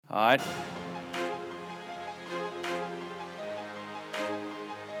All right.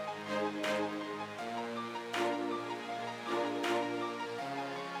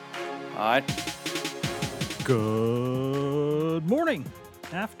 All right. Good morning,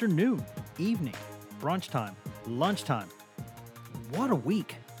 afternoon, evening, brunch time, lunchtime. What a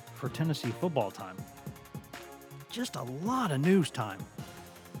week for Tennessee football time. Just a lot of news time.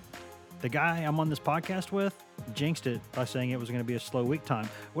 The guy I'm on this podcast with jinxed it by saying it was going to be a slow week time.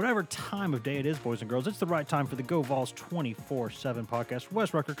 Whatever time of day it is, boys and girls, it's the right time for the Go Vols 24/7 podcast.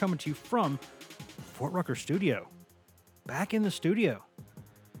 Wes Rucker coming to you from Fort Rucker Studio. Back in the studio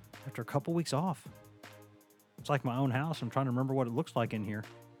after a couple weeks off. It's like my own house. I'm trying to remember what it looks like in here.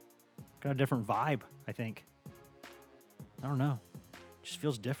 Got a different vibe, I think. I don't know. Just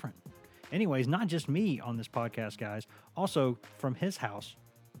feels different. Anyways, not just me on this podcast, guys. Also from his house.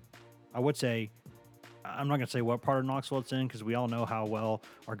 I would say, I'm not going to say what part of Knoxville it's in because we all know how well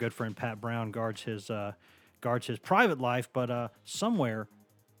our good friend Pat Brown guards his private life, but somewhere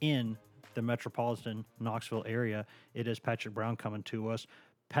in the metropolitan Knoxville area, it is Patrick Brown coming to us.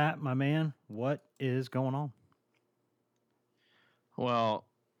 Pat, my man, what is going on? Well,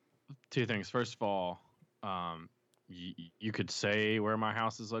 two things. First of all, you could say where my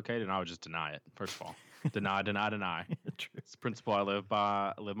house is located, and I would just deny it. First of all, deny. True. It's the principle I live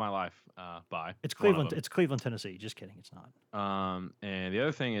my life by. It's Cleveland. It's Cleveland, Tennessee. Just kidding. It's not. And the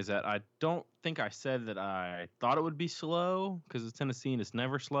other thing is that I don't think I said that I thought it would be slow because it's Tennessee and it's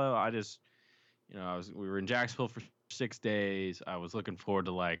never slow. I just, we were in Jacksonville for 6 days. I was looking forward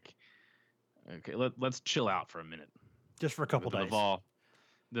to okay, let's chill out for a minute. Just for a couple days.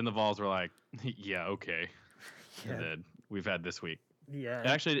 Then the Vols were like, yeah, okay. Yeah. And then we've had this week. Yeah.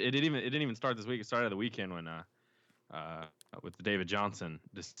 Actually, it didn't even start this week. It started the weekend when with the David Johnson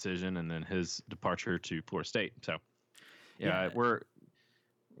decision and then his departure to Florida State. So yeah. We're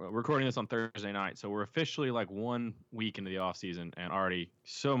recording this on Thursday night, so we're officially like 1 week into the off season, and already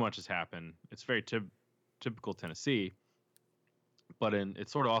so much has happened. It's very typical Tennessee, but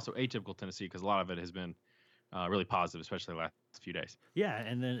it's sort of also atypical Tennessee because a lot of it has been really positive, especially the last few days. Yeah,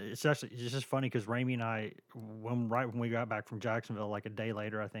 and then it's just funny because Ramey and I, when we got back from Jacksonville, like a day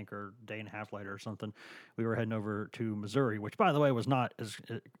later, I think, or a day and a half later or something, we were heading over to Missouri, which, by the way, was not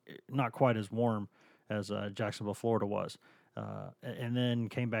quite as warm as Jacksonville, Florida was, and then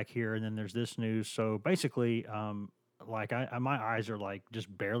came back here, and then there's this news. So basically, my eyes are like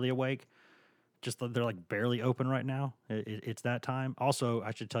just barely awake. They're like barely open right now. It's that time. Also,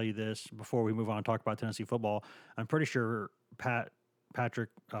 I should tell you this before we move on and talk about Tennessee football. I'm pretty sure Patrick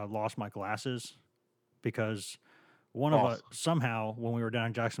lost my glasses because one of us somehow when we were down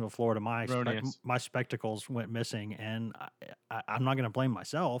in Jacksonville, Florida, my spectacles went missing, and I'm not going to blame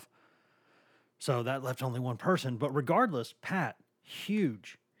myself. So that left only one person. But regardless, Pat,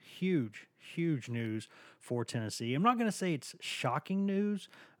 huge news for Tennessee. I'm not going to say it's shocking news,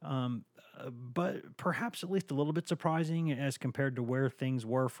 but perhaps at least a little bit surprising as compared to where things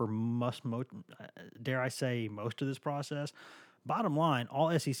were for dare I say, most of this process. Bottom line,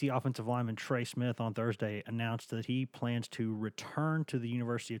 all SEC offensive lineman Trey Smith on Thursday announced that he plans to return to the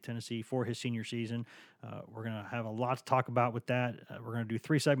University of Tennessee for his senior season. We're going to have a lot to talk about with that. We're going to do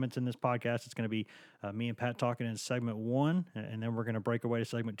 3 segments in this podcast. It's going to be me and Pat talking in segment 1, and then we're going to break away to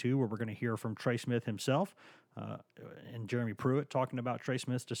segment 2 where we're going to hear from Trey Smith himself and Jeremy Pruitt talking about Trey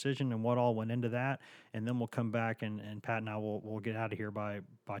Smith's decision and what all went into that. And then we'll come back and Pat and I will get out of here by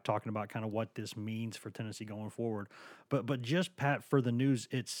talking about kind of what this means for Tennessee going forward. But just, Pat, for the news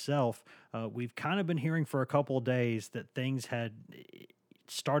itself, we've kind of been hearing for a couple of days that things had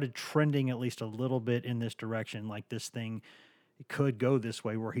started trending at least a little bit in this direction, like this thing could go this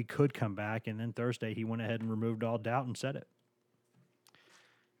way where he could come back. And then Thursday he went ahead and removed all doubt and said it.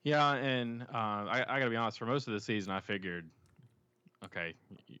 Yeah, and I got to be honest, for most of the season I figured, okay,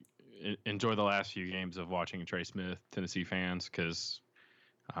 enjoy the last few games of watching Trey Smith, Tennessee fans, because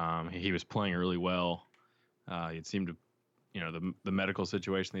he was playing really well. It seemed to, the medical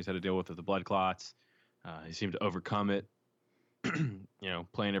situation he's had to deal with the blood clots, he seemed to overcome it,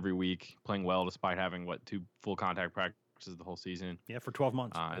 playing every week, playing well despite having, 2 full contact practices the whole season. Yeah, for 12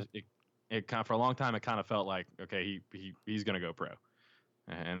 months. It kind of, for a long time, it kind of felt like, okay, he's going to go pro.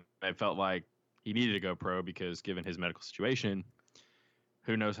 And it felt like he needed to go pro because given his medical situation,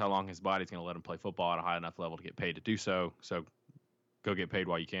 who knows how long his body's going to let him play football at a high enough level to get paid to do so. So go get paid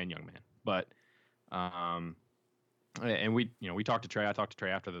while you can, young man. But and we talked to Trey. I talked to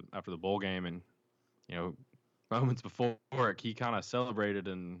Trey after the bowl game, and moments before it, he kind of celebrated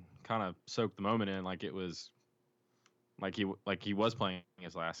and kind of soaked the moment in like it was like he was playing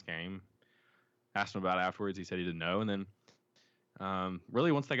his last game. Asked him about it afterwards. He said he didn't know, and then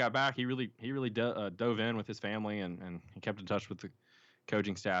really, once they got back, he really dove in with his family and he kept in touch with the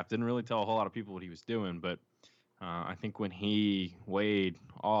coaching staff. Didn't really tell a whole lot of people what he was doing, but I think when he weighed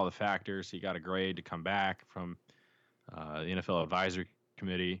all the factors, he got a grade to come back from the NFL Advisory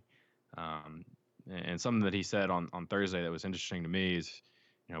Committee. And something that he said on Thursday that was interesting to me is,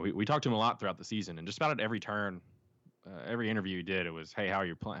 we talked to him a lot throughout the season, and just about at every turn, every interview he did, it was, "Hey, how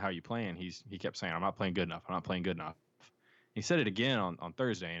are you playing?" He kept saying, "I'm not playing good enough. I'm not playing good enough." He said it again on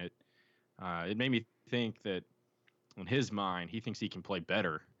Thursday, and it made me think that in his mind, he thinks he can play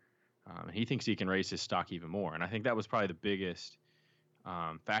better. He thinks he can raise his stock even more, and I think that was probably the biggest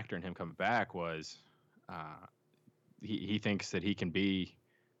factor in him coming back was he thinks that he can be.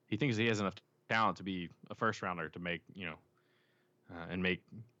 He thinks he has enough talent to be a first rounder to make and make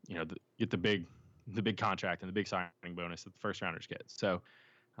get the big contract and the big signing bonus that the first rounders get. So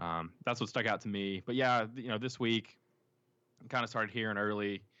that's what stuck out to me. But yeah, this week I kind of started hearing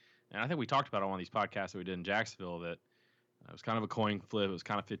early, and I think we talked about it on one of these podcasts that we did in Jacksonville that it was kind of a coin flip. It was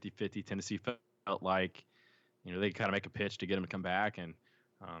kind of 50-50. Tennessee felt like they kind of make a pitch to get him to come back, and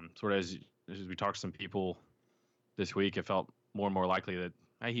sort of as we talked to some people this week, it felt more and more likely that,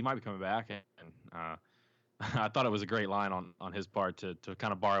 hey, he might be coming back. And I thought it was a great line on his part to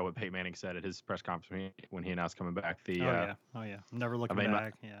kind of borrow what Peyton Manning said at his press conference when he announced coming back. Oh yeah, never looking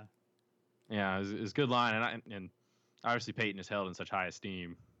back. Yeah, it was a good line, and obviously Peyton is held in such high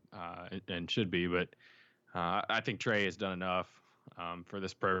esteem and should be, but I think Trey has done enough for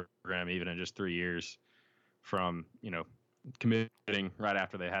this program, even in just 3 years, from committing right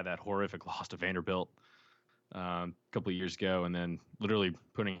after they had that horrific loss to Vanderbilt a couple of years ago, and then literally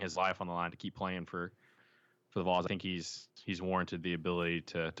putting his life on the line to keep playing for the Vols. I think he's warranted the ability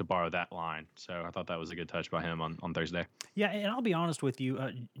to borrow that line. So I thought that was a good touch by him on Thursday. Yeah, and I'll be honest with you,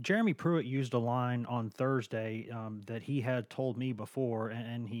 Jeremy Pruitt used a line on Thursday that he had told me before,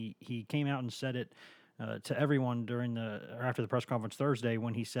 and he came out and said it to everyone after the press conference Thursday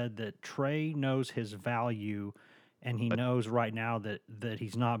when he said that Trey knows his value, and he knows right now that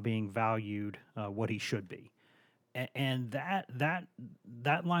he's not being valued what he should be. And that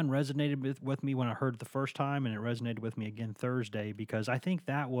line resonated with me when I heard it the first time, and it resonated with me again Thursday, because I think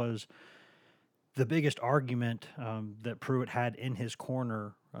that was the biggest argument that Pruitt had in his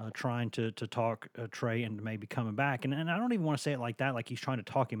corner, trying to talk Trey into maybe coming back. And I don't even want to say it like that, like he's trying to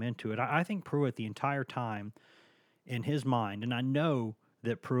talk him into it. I think Pruitt the entire time in his mind, and I know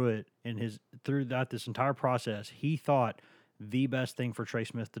that Pruitt throughout this entire process, he thought the best thing for Trey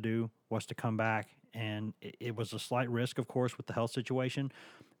Smith to do was to come back. And it was a slight risk, of course, with the health situation,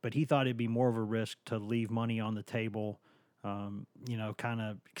 but he thought it'd be more of a risk to leave money on the table, kind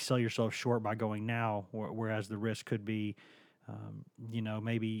of sell yourself short by going now, whereas the risk could be,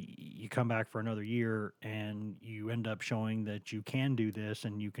 maybe you come back for another year and you end up showing that you can do this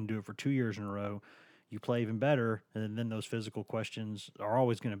and you can do it for 2 years in a row. You play even better, and then those physical questions are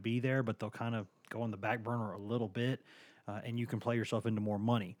always going to be there, but they'll kind of go on the back burner a little bit. And you can play yourself into more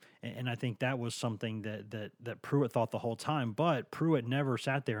money. And I think that was something that Pruitt thought the whole time. But Pruitt never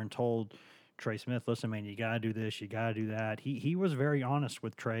sat there and told Trey Smith, listen, man, you got to do this, you got to do that. He was very honest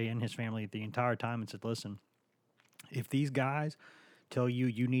with Trey and his family the entire time and said, listen, if these guys tell you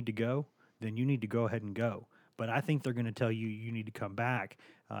you need to go, then you need to go ahead and go. But I think they're going to tell you you need to come back,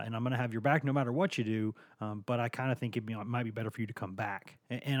 and I'm going to have your back no matter what you do, but I kind of think it might be better for you to come back.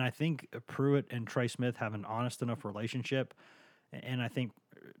 And I think Pruitt and Trey Smith have an honest enough relationship, and I think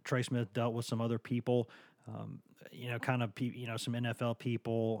Trey Smith dealt with some other people, some NFL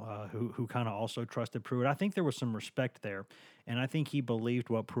people who kind of also trusted Pruitt. I think there was some respect there, and I think he believed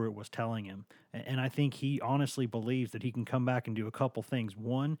what Pruitt was telling him. And I think he honestly believes that he can come back and do a couple things.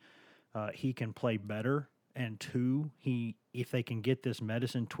 One, he can play better. And two, if they can get this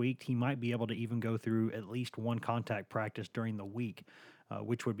medicine tweaked, he might be able to even go through at least one contact practice during the week,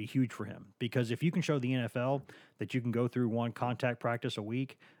 which would be huge for him. Because if you can show the NFL that you can go through one contact practice a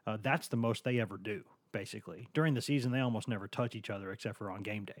week, that's the most they ever do, basically. During the season, they almost never touch each other except for on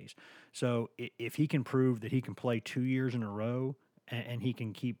game days. So if he can prove that he can play 2 years in a row and he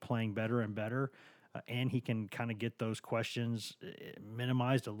can keep playing better and better, and he can kind of get those questions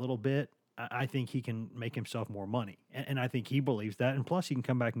minimized a little bit, I think he can make himself more money. And I think he believes that. And plus, he can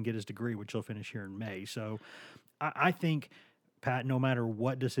come back and get his degree, which he'll finish here in May. So I think, Pat, no matter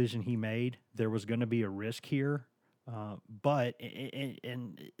what decision he made, there was going to be a risk here. But it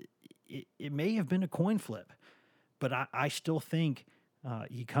may have been a coin flip. But I still think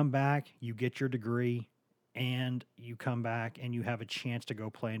you come back, you get your degree, and you come back and you have a chance to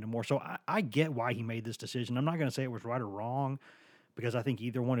go play into more. So I get why he made this decision. I'm not going to say it was right or wrong, because I think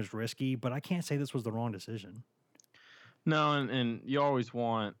either one is risky, but I can't say this was the wrong decision. No, and you always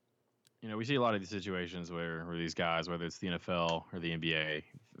want, we see a lot of these situations where these guys, whether it's the NFL or the NBA,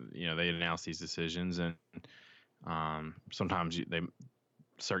 they announce these decisions, and sometimes they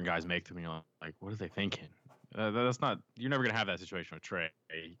certain guys make them, and you're like, what are they thinking? That's not. You're never gonna have that situation with Trey.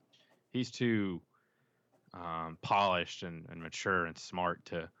 He's too polished and mature and smart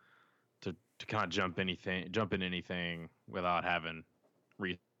to kind of jump in anything without having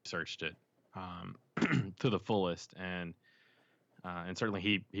researched it to the fullest. And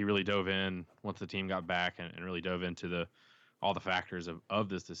certainly he really dove in once the team got back and really dove into all the factors of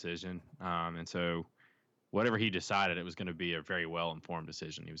this decision. And so whatever he decided, it was going to be a very well informed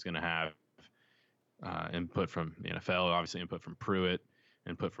decision. He was going to have input from the NFL, obviously input from Pruitt,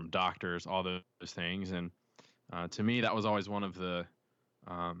 input from doctors, all those things. And to me, that was always one of the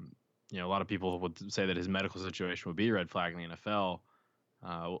a lot of people would say that his medical situation would be a red flag in the NFL.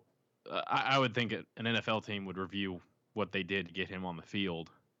 I would think an NFL team would review what they did to get him on the field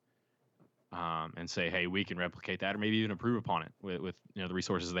and say, hey, we can replicate that or maybe even improve upon it with the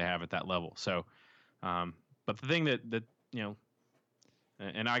resources they have at that level. So, but the thing that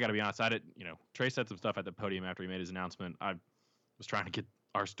and I got to be honest, I didn't, Trey said some stuff at the podium after he made his announcement. I was trying to get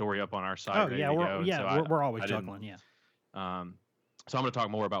our story up on our site. Oh, yeah, we're always juggling, yeah. So I'm going to talk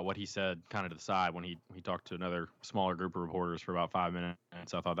more about what he said kind of to the side when he talked to another smaller group of reporters for about 5 minutes.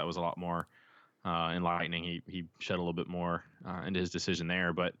 So I thought that was a lot more enlightening. He shed a little bit more into his decision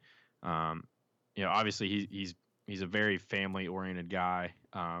there. But, obviously he's a very family-oriented guy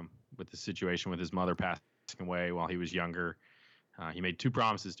with the situation with his mother passing away while he was younger. He made 2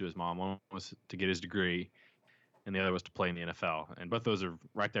 promises to his mom. One was to get his degree, and the other was to play in the NFL. And both those are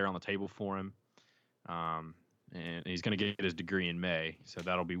right there on the table for him. And he's going to get his degree in May, so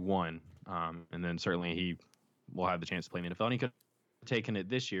that'll be one. And then certainly he will have the chance to play in the NFL. And he could have taken it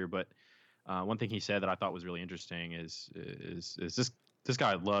this year, but one thing he said that I thought was really interesting is this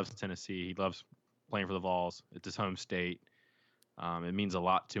guy loves Tennessee. He loves playing for the Vols. It's his home state. It means a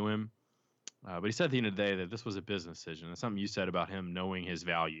lot to him. But he said at the end of the day that this was a business decision. And something you said about him knowing his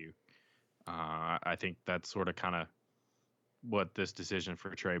value. I think that's sort of kind of what this decision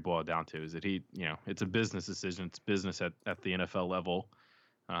for Trey boiled down to, is that he, it's a business decision. It's business at the NFL level.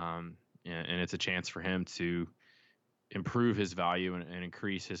 And it's a chance for him to improve his value and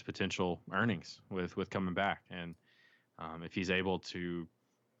increase his potential earnings with coming back. And if he's able to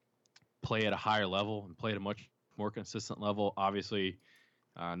play at a higher level and play at a much more consistent level, obviously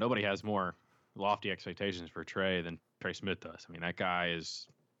nobody has more lofty expectations for Trey than Trey Smith does. I mean, that guy is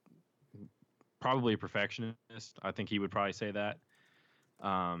probably a perfectionist. I think he would probably say that.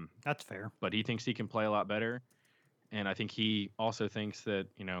 That's fair. But he thinks he can play a lot better. And I think he also thinks that,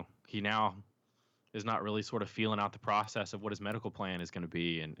 he now is not really sort of feeling out the process of what his medical plan is going to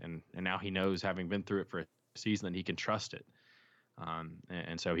be. And now he knows, having been through it for a season, that he can trust it.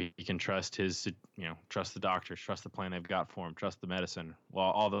 And so he can trust trust the doctors, trust the plan they've got for him, trust the medicine,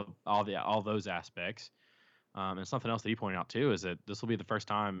 all those aspects. And something else that he pointed out too is that this will be the first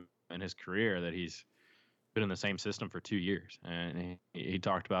time in his career that he's been in the same system for 2 years. And he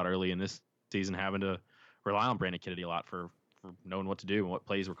talked about early in this season having to rely on Brandon Kennedy a lot for knowing what to do and what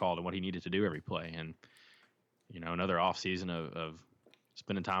plays were called and what he needed to do every play. And, another off season of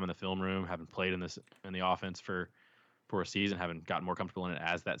spending time in the film room, having played in the offense for a season, having gotten more comfortable in it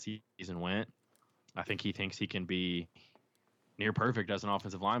as that season went. I think he thinks he can be near perfect as an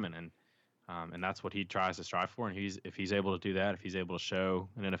offensive lineman. And that's what he tries to strive for. And if he's able to do that, if he's able to show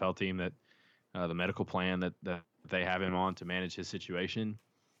an NFL team that the medical plan that they have him on to manage his situation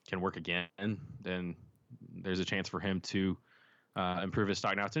can work again, then there's a chance for him to improve his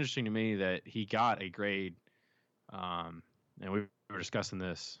stock. Now, it's interesting to me that he got a grade, and we were discussing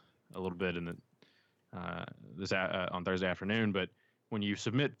this a little bit in on Thursday afternoon, but when you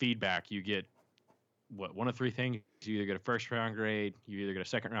submit feedback, you get one of 3 things. You either get a first-round grade, you either get a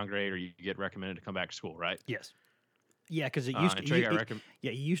second-round grade, or you get recommended to come back to school, right? Yes. Yeah, because it used to.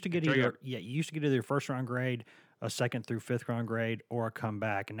 You used to get either a first round grade, a second through 5th round grade, or a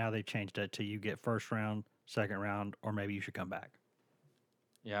comeback, and now they've changed it to you get first round, second round, or maybe you should come back.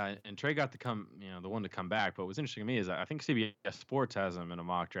 Yeah, and Trey got the one to come back. But what's interesting to me is that I think CBS Sports has him in a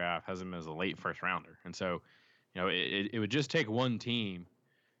mock draft, has him as a late first rounder, and so it would just take one team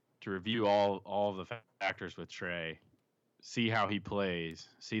to review all of the factors with Trey, see how he plays,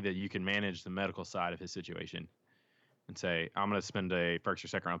 see that you can manage the medical side of his situation, and say, I'm going to spend a first or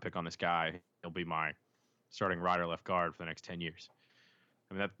second round pick on this guy. He'll be my starting right or left guard for the next 10 years.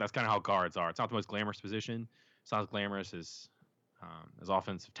 I mean, that's kind of how guards are. It's not the most glamorous position. It's not as glamorous as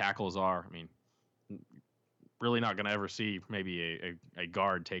offensive tackles are. I mean, really not going to ever see maybe a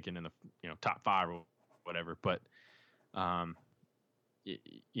guard taken in the top 5 or whatever. But um,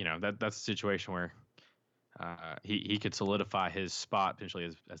 that's a situation where he could solidify his spot potentially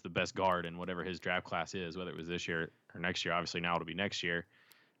as the best guard in whatever his draft class is, whether it was this year or next year. Obviously, now it'll be next year.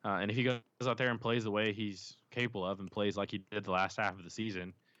 And if he goes out there and plays the way he's capable of and plays like he did the last half of the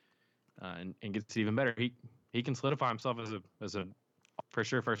season, and gets even better, he can solidify himself as a for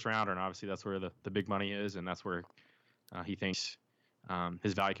sure first rounder. And obviously, that's where the big money is, and that's where he thinks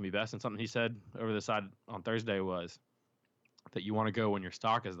his value can be best. And something he said over the side on Thursday was that you want to go when your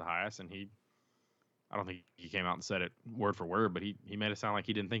stock is the highest. And I don't think he came out and said it word for word, but he made it sound like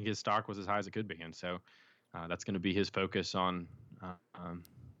he didn't think his stock was as high as it could be. And so that's going to be his focus on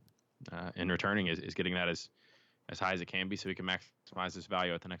in returning is getting that as high as it can be, so he can maximize his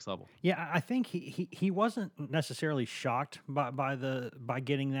value at the next level. Yeah, I think he wasn't necessarily shocked by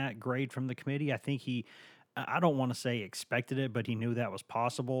getting that grade from the committee. I think I don't want to say expected it, but he knew that was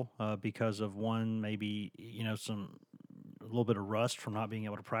possible because of maybe a little bit of rust from not being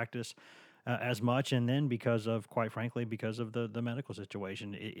able to practice as much, and then quite frankly, because of the medical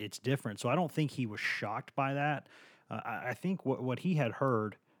situation, it's different. So I don't think he was shocked by that. I think what he had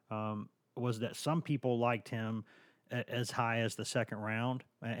heard was that some people liked him as high as the second round,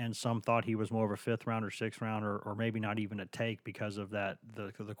 and some thought he was more of a fifth round or sixth round, or maybe not even a take because of that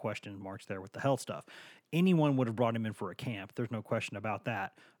the question marks there with the health stuff. Anyone would have brought him in for a camp. There's no question about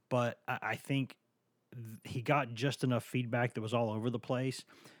that. But I think he got just enough feedback that was all over the place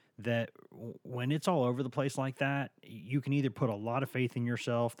that when it's all over the place like that, you can either put a lot of faith in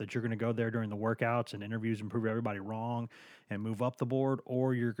yourself that you're going to go there during the workouts and interviews and prove everybody wrong and move up the board,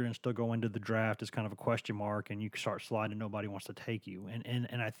 or you're going to still go into the draft as kind of a question mark and you start sliding. Nobody wants to take you.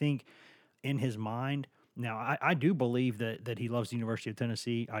 And I think in his mind, now I do believe that he loves the University of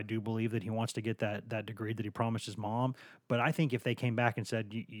Tennessee. I do believe that he wants to get that degree that he promised his mom. But I think if they came back and said,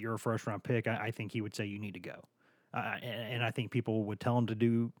 you're a first round pick, I think he would say you need to go. And I think people would tell him to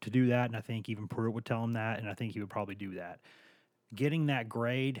do that, and I think even Pruitt would tell him that, and I think he would probably do that. Getting that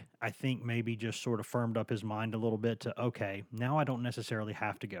grade, I think maybe just sort of firmed up his mind a little bit to, okay, now I don't necessarily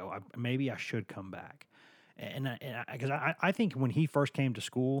have to go. Maybe I should come back. And because I think when he first came to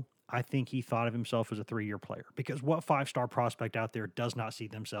school, I think he thought of himself as a 3-year player, because what 5-star prospect out there does not see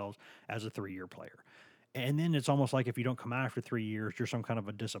themselves as a 3-year player? And then it's almost like if you don't come out after 3 years, you're some kind of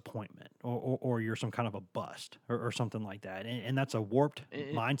a disappointment, or you're some kind of a bust, or something like that. And that's a warped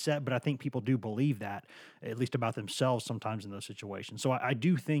mindset, but I think people do believe that, at least about themselves sometimes in those situations. So I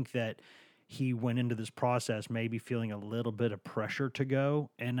do think that he went into this process maybe feeling a little bit of pressure to go.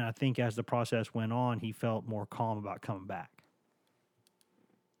 And I think as the process went on, he felt more calm about coming back.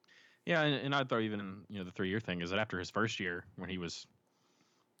 Yeah, and I'd throw even in the 3-year thing is that after his first year when he was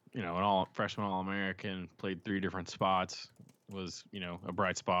an freshman All-American, played 3 different spots, was, a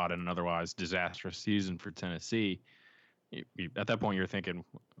bright spot in an otherwise disastrous season for Tennessee. At that point, you're thinking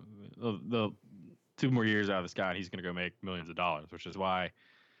the 2 more years out of this guy, and he's going to go make millions of dollars, which is why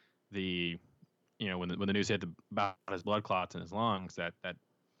when the news hit about his blood clots in his lungs that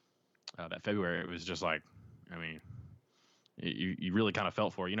February, it was just like, I mean, you really kind of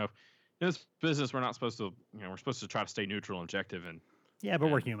felt for it. In this business, we're not supposed to, we're supposed to try to stay neutral and objective and. Yeah,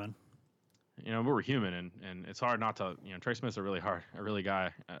 but we're human. But we're human, and it's hard not to. Trey Smith's a really hard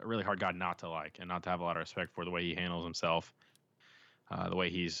guy not to like, and not to have a lot of respect for the way he handles himself, the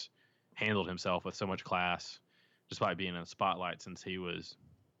way he's handled himself with so much class, despite being in the spotlight since he was,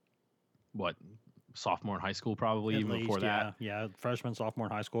 sophomore in high school, probably At even least, before that. Yeah, freshman, sophomore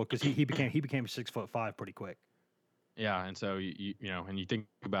in high school, because he became 6'5" pretty quick. Yeah, and so and you think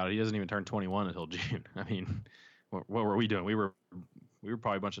about it, he doesn't even turn 21 until June. I mean, what were we doing? We were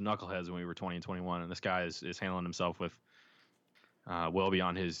probably a bunch of knuckleheads when we were 20 and 21, and this guy is handling himself with well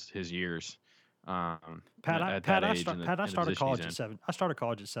beyond his years. Pat, I started college at 7. I started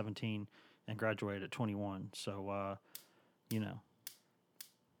college at 17 and graduated at 21. So,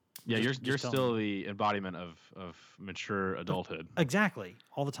 Yeah, you're still the embodiment of mature adulthood. Exactly,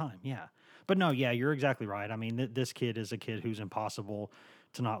 all the time. Yeah, but no, yeah, you're exactly right. I mean, this kid is a kid who's impossible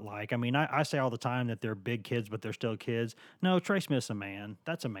to not like. I mean, I say all the time that they're big kids, but they're still kids. No, Trey Smith's a man.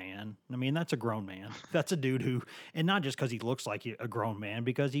 That's a man. I mean, that's a grown man. That's a dude who, and not just because he looks like a grown man,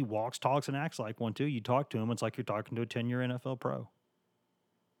 because he walks, talks, and acts like one too. You talk to him, it's like you're talking to a 10-year NFL pro.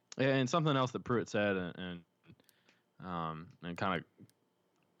 And something else that Pruitt said, and kind of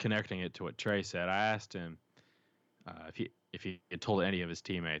connecting it to what Trey said, I asked him if he had told any of his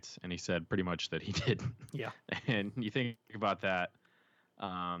teammates, and he said pretty much that he didn't. Yeah. And you think about that.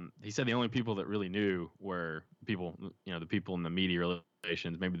 He said the only people that really knew were people, the people in the media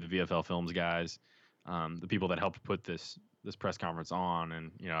relations, maybe the VFL Films guys, the people that helped put this press conference on.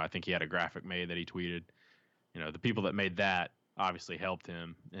 And, I think he had a graphic made that he tweeted the people that made that obviously helped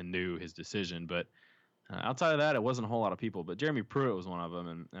him and knew his decision. But outside of that, it wasn't a whole lot of people. But Jeremy Pruitt was one of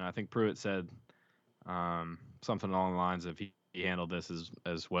them, and I think Pruitt said something along the lines of he handled this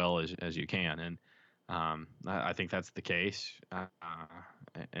as well as you can, and I think that's the case.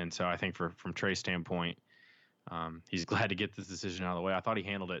 And so I think from Trey's standpoint, he's glad to get this decision out of the way. I thought he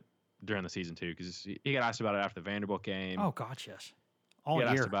handled it during the season too, because he got asked about it after the Vanderbilt game. Oh gosh, yes. He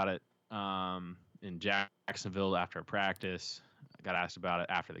got asked about it in Jacksonville after a practice. I got asked about it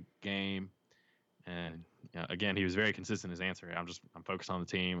after the game, and again, he was very consistent in his answer. I'm focused on the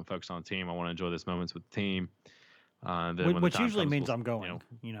team. I'm focused on the team. I want to enjoy this moments with the team. Which usually means I'm going.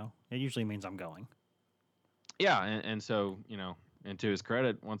 It usually means I'm going. Yeah, and so and to his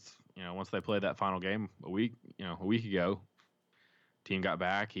credit, once they played that final game a week ago, team got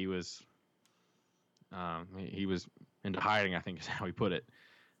back. He was into hiding, I think is how he put it,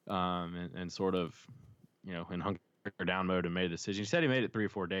 and sort of in hunker down mode and made a decision. He said he made it 3 or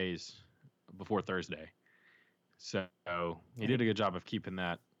 4 days before Thursday, so he did a good job of keeping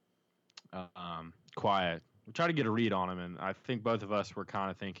that quiet. We tried to get a read on him, and I think both of us were kind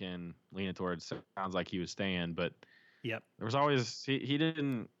of leaning towards sounds like he was staying, but yep, there was always he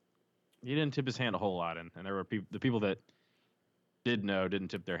didn't tip his hand a whole lot, and there were the people that didn't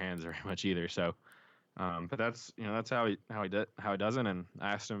tip their hands very much either. So, but that's how he does it. And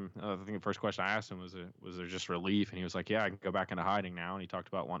I asked him, I think the first question I asked him was there just relief, and he was like, yeah, I can go back into hiding now. And he talked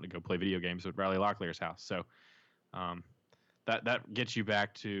about wanting to go play video games at Riley Locklear's house. So, that gets you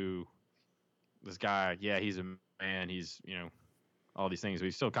back to this guy. Yeah, he's a man. He's all these things, but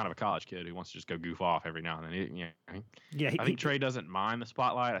he's still kind of a college kid who wants to just go goof off every now and then. I think Trey doesn't mind the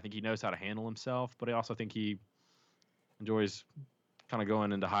spotlight. I think he knows how to handle himself, but I also think he enjoys kind of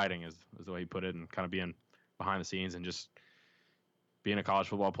going into hiding, is the way he put it, and kind of being behind the scenes and just being a college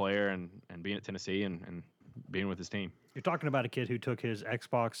football player and being at Tennessee and being with his team. You're talking about a kid who took his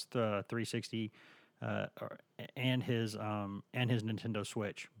Xbox 360 and his Nintendo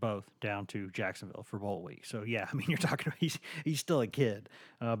Switch both down to Jacksonville for bowl week. So yeah, I mean, you're talking he's still a kid,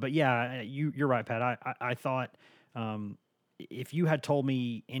 but yeah, you're right, Pat. I thought if you had told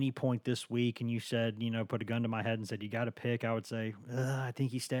me any point this week and you said put a gun to my head and said you got to pick, I would say I think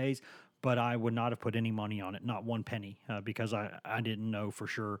he stays. But I would not have put any money on it, not one penny, because I didn't know for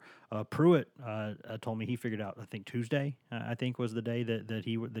sure. Pruitt told me he figured out, I think Tuesday, I think was the day that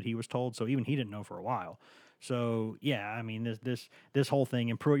he was told. So even he didn't know for a while. So yeah, I mean this whole thing,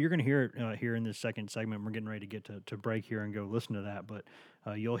 and Pruitt, you're going to hear it here in this second segment. We're getting ready to get to break here and go listen to that. But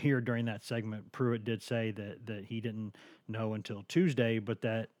you'll hear during that segment, Pruitt did say that he didn't know until Tuesday, but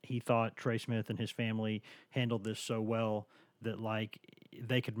that he thought Trey Smith and his family handled this so well that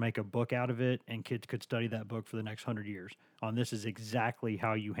they could make a book out of it and kids could study that book for the next 100 years on this is exactly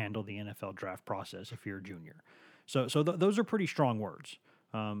how you handle the NFL draft process if you're a junior. So those are pretty strong words.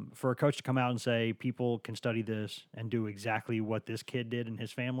 For a coach to come out and say people can study this and do exactly what this kid did and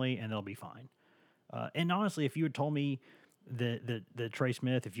his family and they'll be fine. And honestly, if you had told me that Trey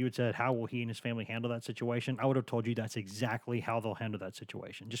Smith, if you had said how will he and his family handle that situation, I would have told you that's exactly how they'll handle that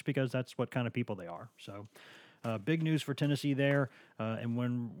situation, just because that's what kind of people they are. So big news for Tennessee there. And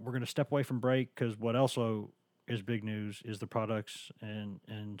when we're going to step away from break, because what also is big news is the products and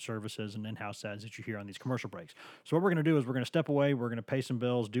services and in-house ads that you hear on these commercial breaks. So what we're going to do is we're going to step away. We're going to pay some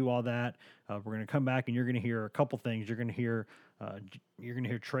bills, do all that. We're going to come back and you're going to hear a couple things. You're going to hear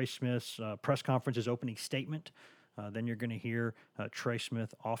Trey Smith's press conference, his opening statement. Then you're going to hear Trey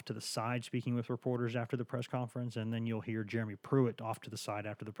Smith off to the side speaking with reporters after the press conference. And then you'll hear Jeremy Pruitt off to the side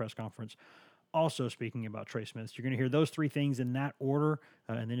after the press conference, also speaking about Trey Smith. So you're going to hear those three things in that order,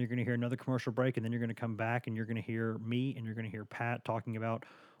 and then you're going to hear another commercial break, and then you're going to come back and you're going to hear me and you're going to hear Pat talking about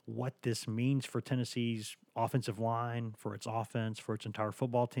what this means for Tennessee's offensive line, for its offense, for its entire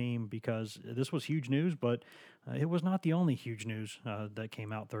football team, because this was huge news, but it was not the only huge news that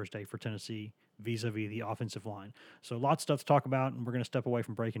came out Thursday for Tennessee vis-a-vis the offensive line. So lots of stuff to talk about, and we're going to step away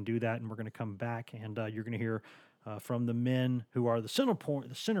from break and do that, and we're going to come back, and you're going to hear from the men who are the center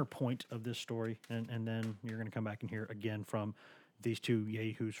point of this story, and then you're going to come back and hear again from these two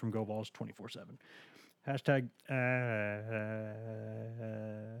yahoos from Go Balls 24/7. Hashtag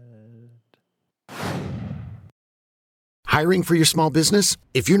Hiring for your small business?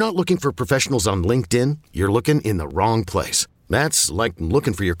 If you're not looking for professionals on LinkedIn, you're looking in the wrong place. That's like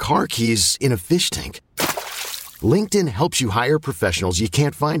looking for your car keys in a fish tank. LinkedIn helps you hire professionals you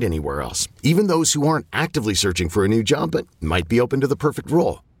can't find anywhere else, even those who aren't actively searching for a new job but might be open to the perfect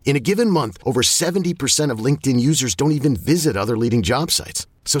role. In a given month, over 70% of LinkedIn users don't even visit other leading job sites.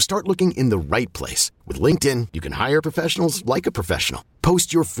 So start looking in the right place. With LinkedIn, you can hire professionals like a professional.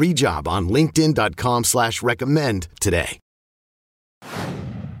 Post your free job on linkedin.com/recommend today.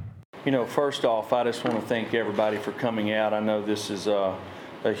 You know, first off, I just want to thank everybody for coming out. I know this is a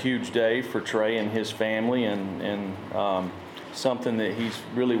huge day for Trey and his family, and something that he's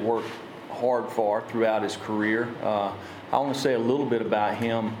really worked hard for throughout his career. I want to say a little bit about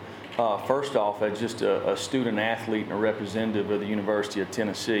him. First off, as just a student athlete and a representative of the University of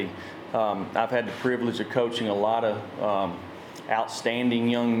Tennessee. I've had the privilege of coaching a lot of outstanding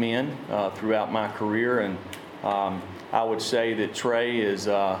young men throughout my career, and I would say that Trey is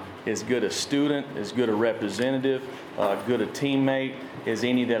as good a student, as good a representative, good a teammate as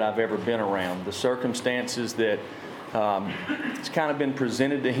any that I've ever been around. The circumstances that it's kind of been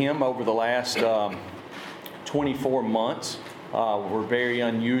presented to him over the last 24 months were very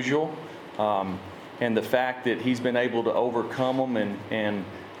unusual, and the fact that he's been able to overcome them and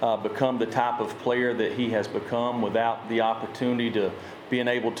become the type of player that he has become without the opportunity to being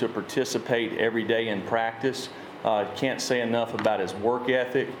able to participate every day in practice. Can't say enough about his work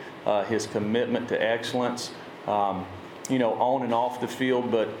ethic, his commitment to excellence, you know, on and off the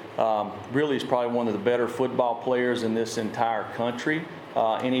field, but really he's probably one of the better football players in this entire country,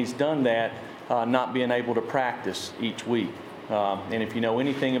 and he's done that not being able to practice each week. And if you know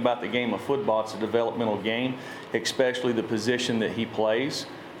anything about the game of football, it's a developmental game, especially the position that he plays.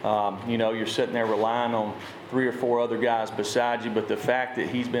 You know, you're sitting there relying on 3 or 4 other guys beside you, but the fact that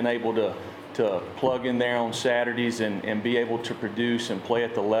he's been able to plug in there on Saturdays and be able to produce and play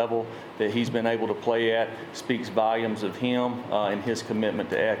at the level that he's been able to play at speaks volumes of him and his commitment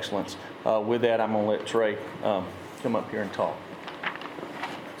to excellence. With that, I'm going to let Trey come up here and talk.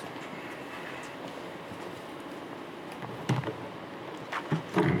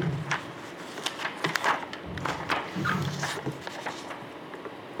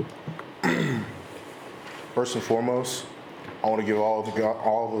 First and foremost, I want to give all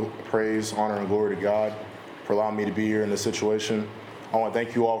the praise, honor, and glory to God for allowing me to be here in this situation. I want to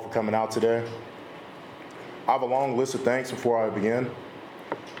thank you all for coming out today. I have a long list of thanks before I begin.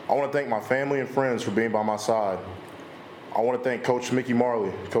 I want to thank my family and friends for being by my side. I want to thank Coach Mickey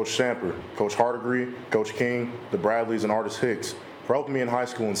Marley, Coach Shamper, Coach Hardegree, Coach King, the Bradleys, and Artis Hicks for helping me in high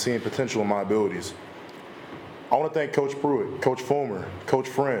school and seeing potential in my abilities. I want to thank Coach Pruitt, Coach Fulmer, Coach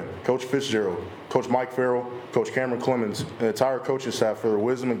Friend, Coach Fitzgerald, Coach Mike Farrell, Coach Cameron Clemens, and the entire coaching staff for their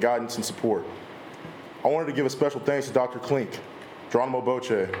wisdom and guidance and support. I wanted to give a special thanks to Dr. Klink, Geronimo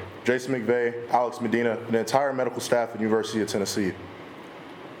Boche, Jason McVeigh, Alex Medina, and the entire medical staff at the University of Tennessee.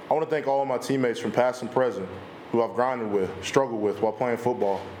 I want to thank all of my teammates from past and present who I've grinded with, struggled with while playing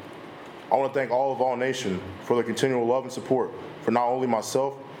football. I want to thank all of All Nation for their continual love and support for not only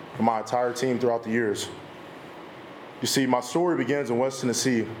myself, but my entire team throughout the years. You see, my story begins in West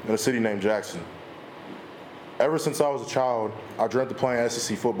Tennessee in a city named Jackson. Ever since I was a child, I dreamt of playing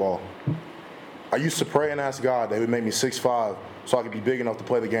SEC football. I used to pray and ask God that He would make me 6'5", so I could be big enough to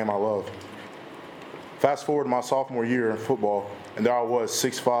play the game I love. Fast forward to my sophomore year in football, and there I was,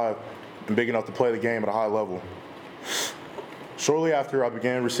 6'5", and big enough to play the game at a high level. Shortly after I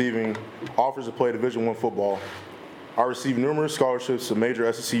began receiving offers to play Division I football, I received numerous scholarships to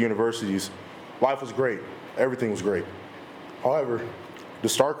major SEC universities. Life was great. Everything was great. However, the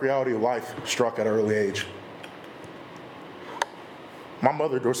stark reality of life struck at an early age. My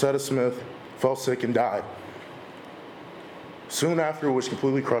mother, Dorsetta Smith, fell sick and died. Soon after, which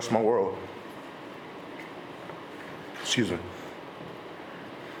completely crushed my world. Excuse me.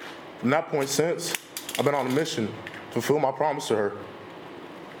 From that point since, I've been on a mission to fulfill my promise to her.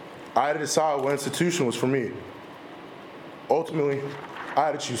 I had to decide what institution was for me. Ultimately, I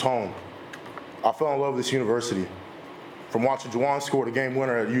had to choose home. I fell in love with this university. From watching Juwan score the game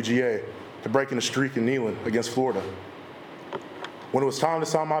winner at UGA to breaking a streak in Neyland against Florida. When it was time to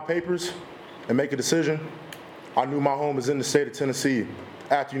sign my papers and make a decision, I knew my home was in the state of Tennessee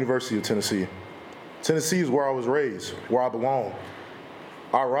at the University of Tennessee. Tennessee is where I was raised, where I belong.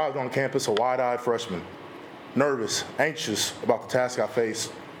 I arrived on campus a wide-eyed freshman, nervous, anxious about the task I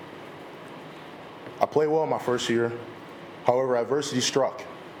faced. I played well my first year. However, adversity struck.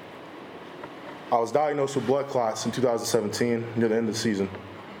 I was diagnosed with blood clots in 2017, near the end of the season.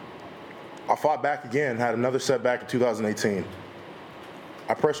 I fought back again, had another setback in 2018.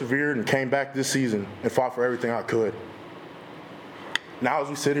 I persevered and came back this season and fought for everything I could. Now, as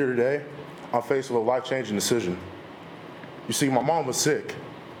we sit here today, I'm faced with a life-changing decision. You see, my mom was sick.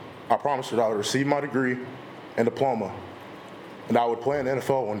 I promised her that I would receive my degree and diploma, and I would play in the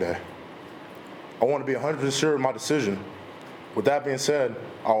NFL one day. I want to be 100% sure of my decision. With that being said,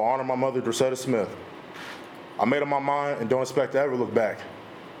 I will honor my mother, Dorsetta Smith. I made up my mind and don't expect to ever look back.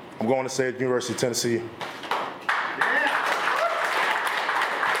 I'm going to say University of Tennessee.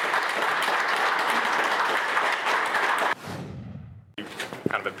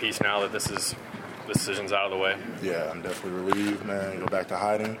 Kind of at peace now that this decision's out of the way. Yeah, I'm definitely relieved, man. Go back to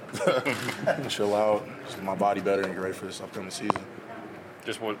hiding, chill out, just get my body better, and get ready for this upcoming season.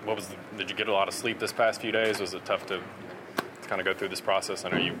 Just what was did you get a lot of sleep this past few days? Was it tough to kind of go through this process? I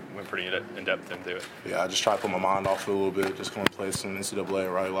know you went pretty in depth into it. Yeah, I just tried to put my mind off it a little bit. Just going to play some NCAA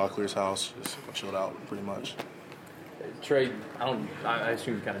at Riley Locklear's house. Just chilled out pretty much. Trey, I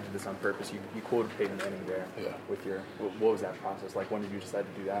assume you kind of did this on purpose. You quoted Peyton Manning there. Yeah. With what was that process like? When did you decide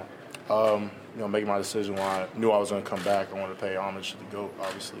to do that? Making my decision when I knew I was going to come back. I wanted to pay homage to the GOAT,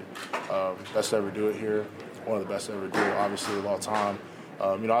 obviously. Best to ever do it here. One of the best to ever do it, obviously, of all time.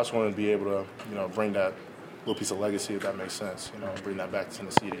 I just wanted to be able to, bring that little piece of legacy, if that makes sense. Bring that back to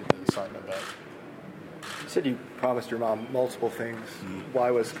Tennessee to sign that back. You said you promised your mom multiple things. Mm-hmm. Why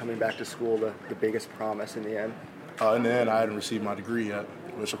was coming back to school the biggest promise in the end? In the end, I hadn't received my degree yet,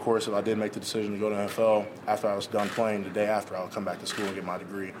 which, of course, if I did make the decision to go to the NFL, after I was done playing, the day after, I would come back to school and get my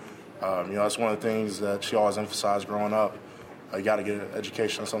degree. That's one of the things that she always emphasized growing up. You got to get an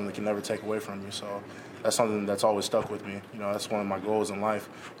education. That's something that can never take away from you. So that's something that's always stuck with me. That's one of my goals in life,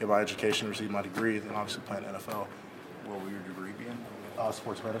 get my education, receive my degree, then obviously play in the NFL. What will your degree be in?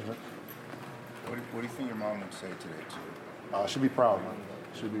 Sports management. What do you think your mom would say today to you? She'd be proud.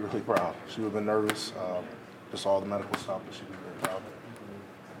 She'd be really proud. She would have been nervous. Just all the medical stuff, but she'd be very proud.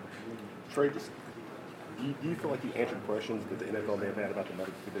 Trey, do you feel like you answered questions that the NFL may have had about the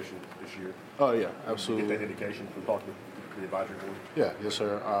medical condition this year? Oh, yeah, absolutely. Did you get that indication from talking to the advisory board? Yeah, yes,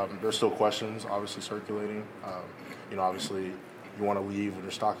 sir. There's still questions, obviously, circulating. Obviously, you want to leave when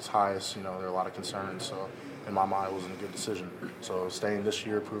your stock is highest. There are a lot of concerns. So, in my mind, it wasn't a good decision. So, staying this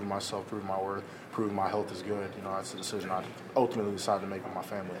year, proving myself, proving my worth, proving my health is good, that's the decision I ultimately decided to make with my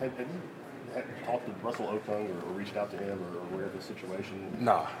family. Have you talked to Russell Okung or reached out to him or aware of the situation?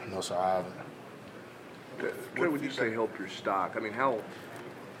 No, sir, I haven't. Trey, would you say help your stock? I mean, how,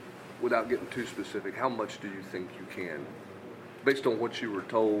 without getting too specific, how much do you think you can? Based on what you were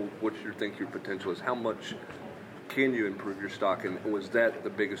told, what you think your potential is, how much can you improve your stock? And was that the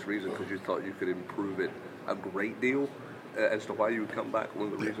biggest reason because you thought you could improve it a great deal as to why you would come back?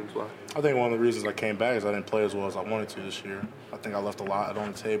 One of the reasons why? I think one of the reasons I came back is I didn't play as well as I wanted to this year. I think I left a lot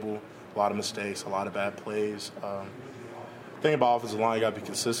on the table, a lot of mistakes, a lot of bad plays. The thing about offensive line, you got to be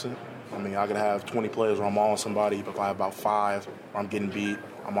consistent. I could have 20 plays where I'm mauling somebody, but if I have about 5 where I'm getting beat,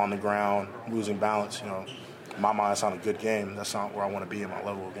 I'm on the ground, losing balance, in my mind, it's not a good game. That's not where I want to be in my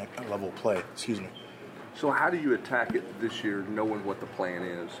level of play. Excuse me. So how do you attack it this year, knowing what the plan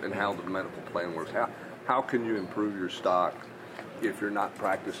is and how the medical plan works? How can you improve your stock if you're not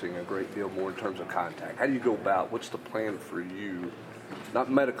practicing a great deal more in terms of contact? How do you go about, what's the plan for you, not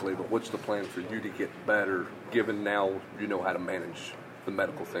medically, but what's the plan for you to get better, given now you know how to manage the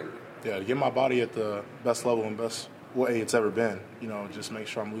medical thing? Yeah, to get my body at the best level and best way it's ever been. Just make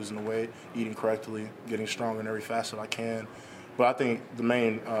sure I'm losing the weight, eating correctly, getting stronger in every facet I can. But I think the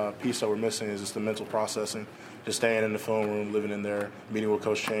main piece that we're missing is just the mental processing, just staying in the film room, living in there, meeting with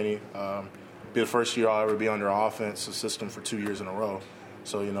Coach Chaney. Be the first year I'll ever be under our offensive system for 2 years in a row.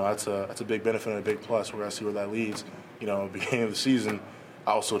 So, that's a big benefit and a big plus. We're going to see where that leads. Beginning of the season,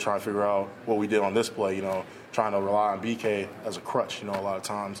 I also try to figure out what we did on this play, trying to rely on BK as a crutch, a lot of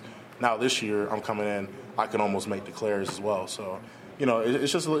times. Now this year, I'm coming in, I can almost make declares as well. So,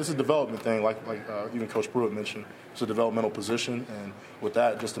 it's a development thing, like even Coach Pruitt mentioned. It's a developmental position, and with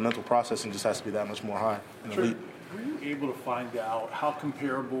that, just the mental processing just has to be that much more high and elite. Were you able to find out how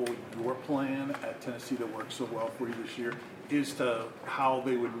comparable your plan at Tennessee that worked so well for you this year is to how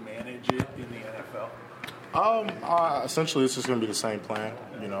they would manage it in the NFL? Essentially, it's just going to be the same plan,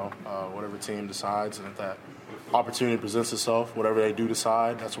 whatever team decides, and if that opportunity presents itself, whatever they do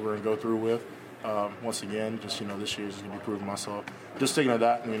decide, that's what we're going to go through with. Once again, just, this year is going to be proving myself. Just sticking to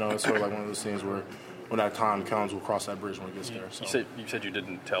that, it's sort of like one of those things where when that time comes, we'll cross that bridge when it gets there. So. You said you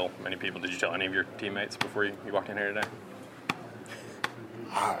didn't tell many people. Did you tell any of your teammates before you walked in here today?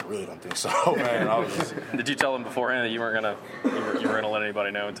 I really don't think so, man. Did you tell them beforehand that you weren't gonna let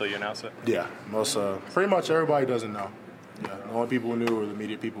anybody know until you announced it? Yeah, pretty much everybody doesn't know. Yeah, the only people who knew were the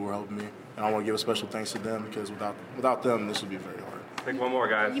media people who were helping me, and I want to give a special thanks to them because without them, this would be very hard. Pick one more,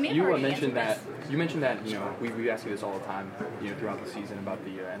 guys. You mentioned that. We ask you this all the time, throughout the season about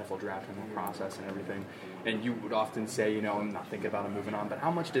the NFL draft and the process and everything, and you would often say, I'm not thinking about moving on. But how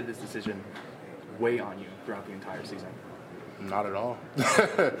much did this decision weigh on you throughout the entire season? Not at all.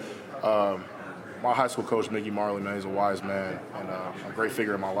 My high school coach, Mickey Marley, man, he's a wise man and a great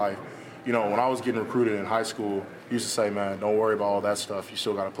figure in my life. You know, when I was getting recruited in high school, he used to say, man, don't worry about all that stuff. You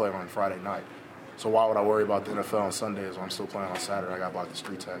still got to play on Friday night. So why would I worry about the NFL on Sundays when I'm still playing on Saturday? I got about the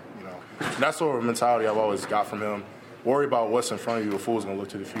street tech, you know. And that's sort of a mentality I've always got from him. Worry about what's in front of you. A fool's going to look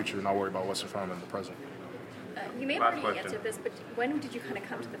to the future, not worry about what's in front of him in the present. You may have already answered this, but when did you kind of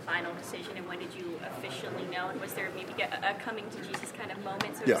come to the final decision, and when did you officially know? And was there maybe a coming to Jesus kind of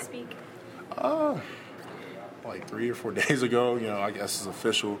moment, so to speak? Like 3 or 4 days ago, you know, I guess it's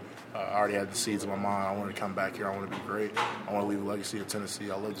official. I already had the seeds in my mind. I wanted to come back here. I want to be great. I want to leave a legacy of Tennessee.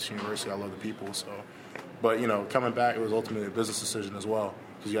 I love this university. I love the people. So, but you know, coming back, it was ultimately a business decision as well,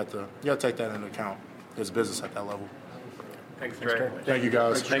 because you have to take that into account. It's business at that level. Thanks, Trey. Thank you,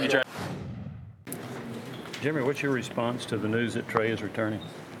 guys. Thank you, Trey. Jimmy, what's your response to the news that Trey is returning?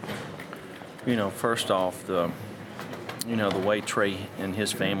 You know, first off, the way Trey and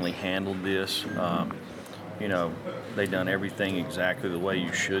his family handled this, you know, they done everything exactly the way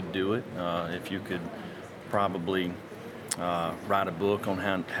you should do it. If you could probably write a book on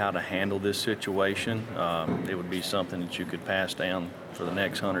how to handle this situation, it would be something that you could pass down for the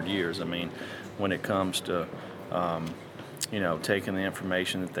next 100 years. I mean, when it comes to you know, taking the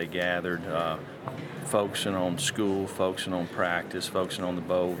information that they gathered, focusing on school, focusing on practice, focusing on the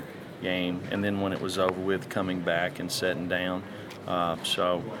bowl game, and then when it was over with, coming back and setting down.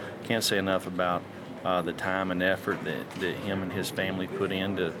 So can't say enough about the time and effort that him and his family put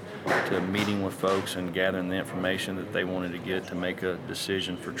into meeting with folks and gathering the information that they wanted to get to make a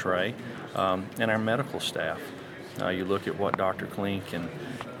decision for Trey, and our medical staff. You look at what Dr. Klink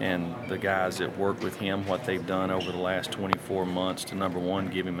and the guys that work with him, what they've done over the last 24 months to, number one,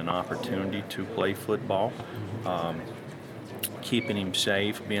 give him an opportunity to play football, keeping him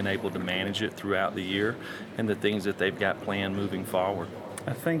safe, being able to manage it throughout the year, and the things that they've got planned moving forward.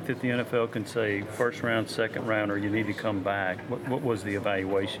 I think that the NFL can say first round, second round, or you need to come back. What was the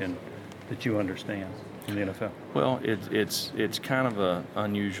evaluation that you understand in the NFL? Well, it's kind of an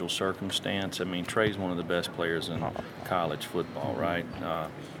unusual circumstance. I mean, Trey's one of the best players in college football, right?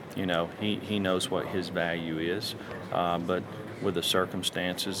 You know, he knows what his value is, but with the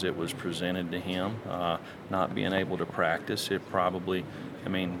circumstances that was presented to him, not being able to practice, it probably, I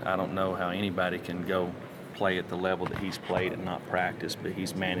mean, I don't know how anybody can go play at the level that he's played and not practice, but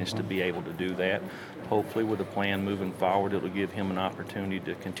he's managed to be able to do that. Hopefully with a plan moving forward, it will give him an opportunity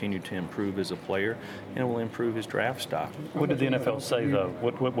to continue to improve as a player, and it will improve his draft stock. What did the NFL say, though?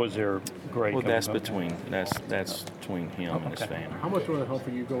 What was their grade? Well, that's between him and his family. How much will it help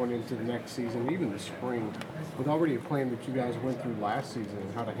for you going into the next season, even the spring, with already a plan that you guys went through last season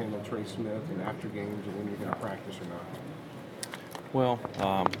and how to handle Trey Smith and after games and when you're going to practice or not? Well,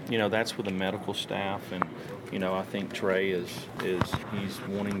 you know, that's with the medical staff, and you know, I think Trey he's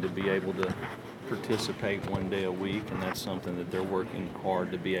wanting to be able to participate one day a week, and that's something that they're working hard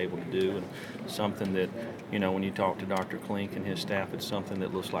to be able to do, and something that, you know, when you talk to Dr. Klink and his staff, it's something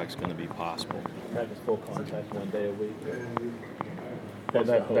that looks like it's going to be possible. Practice full contact one day a week.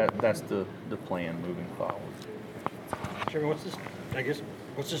 That's the plan moving forward. Jeremy, what's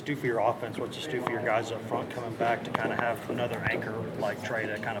this do for your offense? What's this do for your guys up front coming back to kind of have another anchor like Trey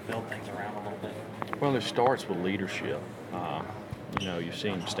to kind of build things around a little bit? Well, it starts with leadership. You know, you see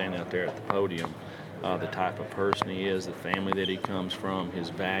him standing out there at the podium, the type of person he is, the family that he comes from, his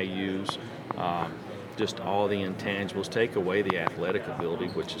values, just all the intangibles. Take away the athletic ability,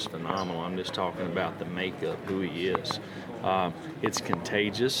 which is phenomenal. I'm just talking about the makeup, who he is. It's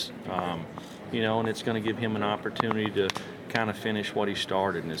contagious, you know, and it's going to give him an opportunity to kind of finish what he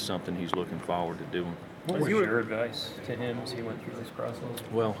started, and it's something he's looking forward to doing. What was your advice to him as he went through this process?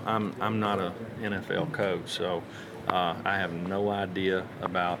 Well, I'm not an NFL coach, so I have no idea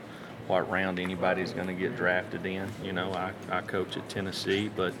about what round anybody's going to get drafted in. You know, I coach at Tennessee,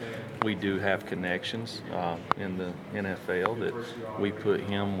 but we do have connections in the NFL that we put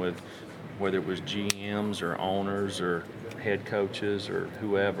him with, whether it was GMs or owners or head coaches or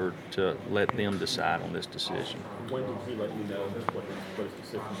whoever, to let them decide on this decision. When did he let you know what his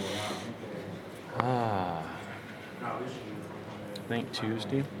decision was? I think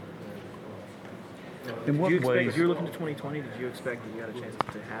Tuesday. In what ways? If you're looking to 2020, did you expect that you had a chance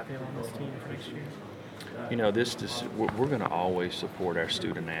to have him on this team for next year? You know, we're going to always support our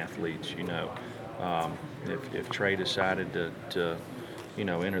student athletes. You know, if Trey decided to you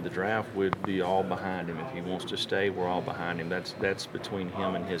know, enter the draft, we'd be all behind him. If he wants to stay, we're all behind him. That's between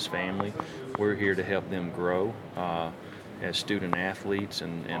him and his family. We're here to help them grow as student athletes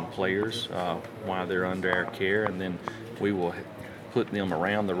and players while they're under our care, and then we will put them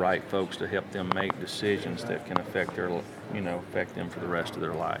around the right folks to help them make decisions that can affect them for the rest of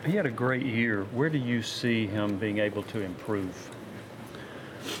their life. He had a great year. Where do you see him being able to improve?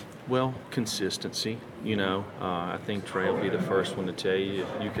 Well, consistency. I think Trey will be the first one to tell you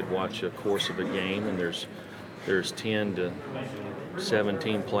you could watch a course of a game and there's 10 to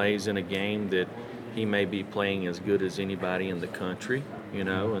 17 plays in a game that he may be playing as good as anybody in the country,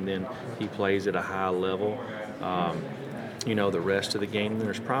 and then he plays at a high level. The rest of the game,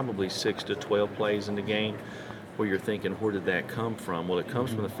 there's probably 6 to 12 plays in the game where you're thinking, where did that come from? Well, it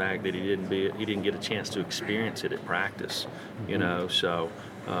comes from the fact that he didn't get a chance to experience it at practice, So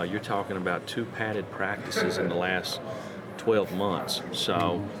you're talking about 2 padded practices in the last 12 months.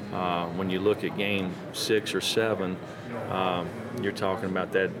 So when you look at game 6 or 7, you're talking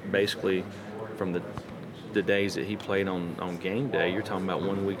about that basically from the days that he played on game day. You're talking about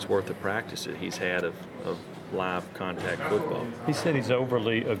 1 week's worth of practice that he's had of live contact football. He said he's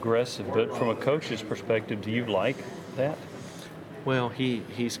overly aggressive, but from a coach's perspective, do you like that? Well,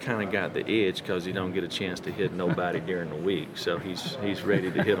 he's kind of got the edge because he don't get a chance to hit nobody during the week, so he's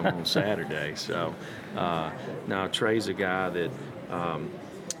ready to hit them on Saturday. So now Trey's a guy that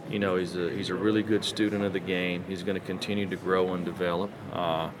he's a really good student of the game. He's going to continue to grow and develop,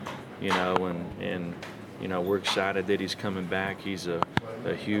 and we're excited that he's coming back. He's a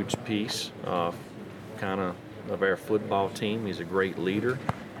huge piece of our football team. He's a great leader.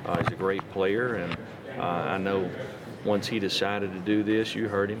 He's a great player, and I know once he decided to do this, you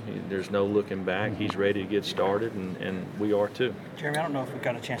heard him, there's no looking back. He's ready to get started, and we are too. Jeremy, I don't know if we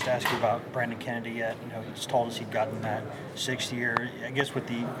got a chance to ask you about Brandon Kennedy yet. He just told us he'd gotten that 6th year. I guess with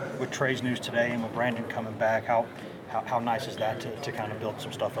Trey's news today and with Brandon coming back, how nice is that to kind of build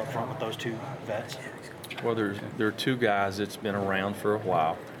some stuff up front with those 2 vets? Well, there are 2 guys that's been around for a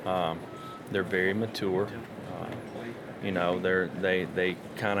while. They're very mature. They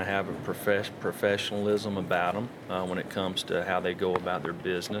kind of have a professionalism about them when it comes to how they go about their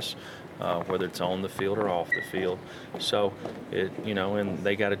business, whether it's on the field or off the field. So, and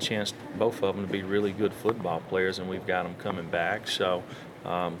they got a chance, both of them, to be really good football players, and we've got them coming back. So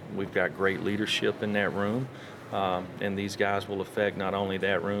we've got great leadership in that room, and these guys will affect not only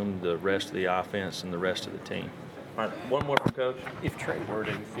that room, the rest of the offense and the rest of the team. All right, one more from Coach. If Trey were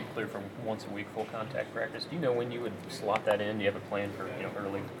to be clear from once a week full contact practice, do you know when you would slot that in? Do you have a plan for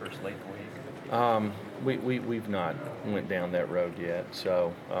early versus late in the week? We've not went down that road yet,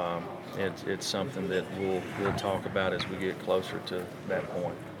 so it's something that we'll talk about as we get closer to that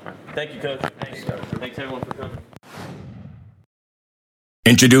point. All right. Thank you, Coach. Thanks everyone for coming.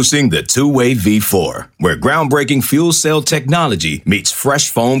 Introducing the Two-Way V4, where groundbreaking fuel cell technology meets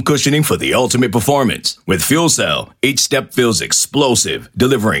fresh foam cushioning for the ultimate performance. With fuel cell, each step feels explosive,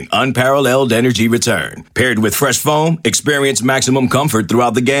 delivering unparalleled energy return. Paired with fresh foam, experience maximum comfort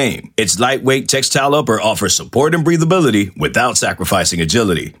throughout the game. Its lightweight textile upper offers support and breathability without sacrificing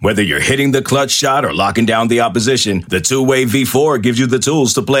agility. Whether you're hitting the clutch shot or locking down the opposition, the Two-Way V4 gives you the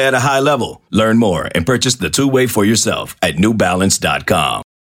tools to play at a high level. Learn more and purchase the Two-Way for yourself at newbalance.com.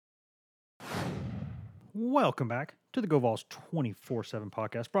 Welcome back to the GoVols 24/7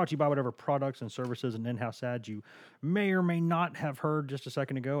 podcast, brought to you by whatever products and services and in-house ads you may or may not have heard just a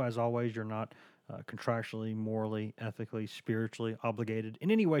second ago. As always, you're not contractually, morally, ethically, spiritually obligated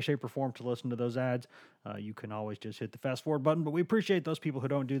in any way, shape, or form to listen to those ads. You can always just hit the fast forward button, but we appreciate those people who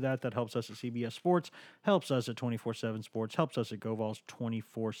don't do that. That helps us at CBS Sports, helps us at 24/7 Sports, helps us at GoVols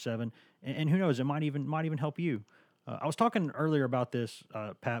 24/7, and who knows, it might even help you. I was talking earlier about this,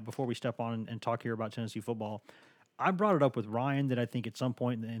 Pat, before we step on and talk here about Tennessee football. I brought it up with Ryan that I think at some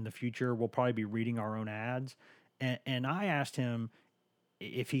point in the future we'll probably be reading our own ads. And I asked him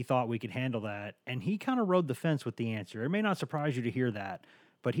if he thought we could handle that, and he kind of rode the fence with the answer. It may not surprise you to hear that,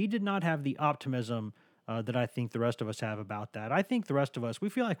 but he did not have the optimism that I think the rest of us have about that. I think the rest of us, we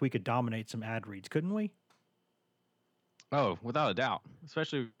feel like we could dominate some ad reads, couldn't we? Oh, without a doubt.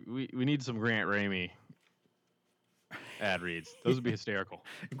 Especially, we need some Grant Ramey ad reads. Those would be hysterical.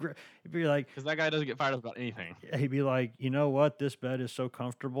 It'd be like, because that guy doesn't get fired up about anything. He'd be like, you know what? This bed is so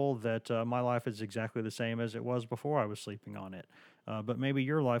comfortable that my life is exactly the same as it was before I was sleeping on it. But maybe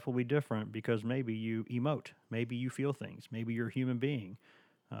your life will be different because maybe you emote, maybe you feel things, maybe you're a human being.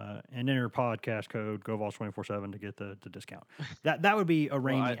 And enter podcast code GoVols 24/7 to get the discount. That would be a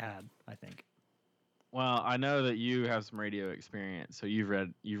Ramey ad, I think. Well, I know that you have some radio experience, so you've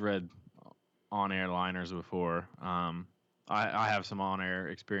read on-air liners before. I have some on-air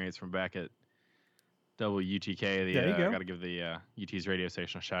experience from back at WUTK. There you go. I got to give the UT's radio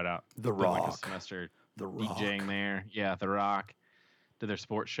station a shout out. The Spent Rock. like a semester The Rock. DJing there. Yeah, The Rock. Did their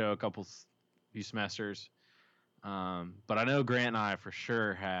sports show a few semesters. But I know Grant and I for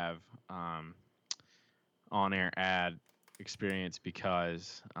sure have on-air ad experience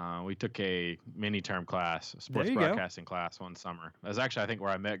because we took a mini-term class, a sports There you broadcasting class one summer. That's actually, I think,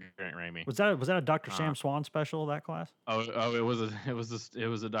 where I met Grant Ramey. Was that a Dr. Sam Swan special, that class? Oh, it was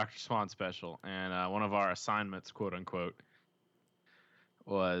a Dr. Swan special, and one of our assignments, quote unquote,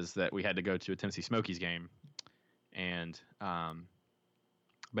 was that we had to go to a Tennessee Smokies game, and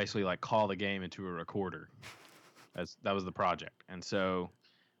basically like call the game into a recorder. That was the project, and so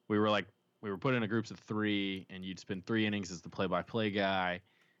we were put into groups of 3, and you'd spend 3 innings as the play-by-play guy,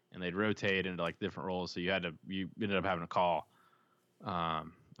 and they'd rotate into like different roles. So you ended up having to call, I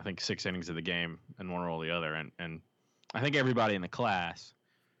think 6 innings of the game in one role or the other, and I think everybody in the class,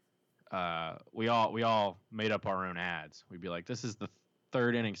 we all made up our own ads. We'd be like, this is the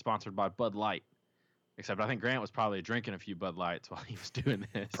 3rd inning sponsored by Bud Light. Except I think Grant was probably drinking a few Bud Lights while he was doing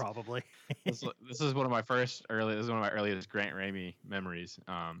this. Probably. This is one of my earliest Grant Ramey memories.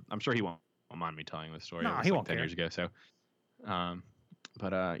 I'm sure he won't mind me telling this story. No, It he was won't 10 care. years ago. So,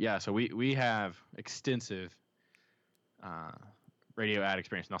 so we have extensive radio ad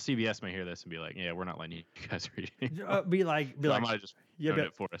experience. Now CBS may hear this and be like, "Yeah, we're not letting you guys read it." Be like, I might have just done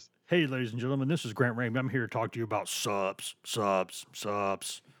it for us. Hey, ladies and gentlemen, this is Grant Ramey. I'm here to talk to you about subs.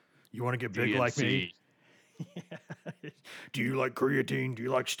 You want to get big like me? Do you like creatine? Do you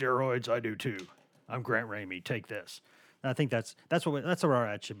like steroids? I do too. I'm Grant Ramey. Take this. And I think that's what our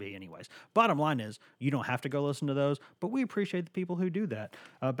ad should be, anyways. Bottom line is, you don't have to go listen to those, but we appreciate the people who do that.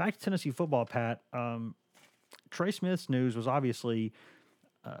 Back to Tennessee football, Pat. Trey Smith's news was obviously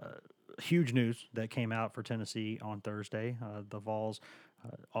huge news that came out for Tennessee on Thursday. The Vols,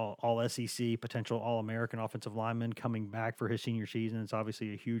 all SEC, potential All-American offensive lineman coming back for his senior season. It's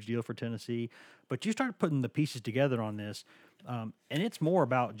obviously a huge deal for Tennessee. But you start putting the pieces together on this, and it's more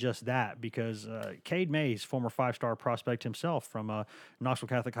about just that because Cade Mays, former 5-star prospect himself from Knoxville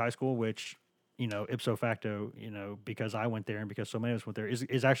Catholic High School, which, ipso facto, because I went there and because so many of us went there,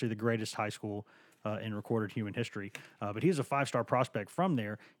 is actually the greatest high school in recorded human history. But he's a 5-star prospect from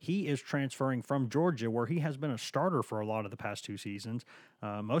there. He is transferring from Georgia, where he has been a starter for a lot of the past 2 seasons,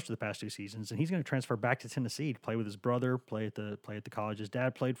 most of the past 2 seasons, and he's going to transfer back to Tennessee to play with his brother, play at the college his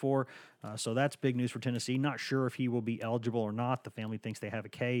dad played for. So that's big news for Tennessee. Not sure if he will be eligible or not. The family thinks they have a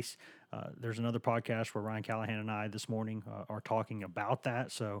case. There's another podcast where Ryan Callahan and I this morning are talking about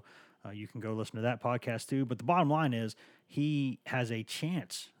that. So you can go listen to that podcast too. But the bottom line is he has a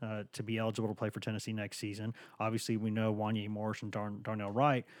chance to be eligible to play for Tennessee next season. Obviously, we know Wanye Morris and Darnell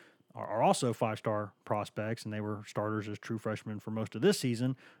Wright are also 5-star prospects, and they were starters as true freshmen for most of this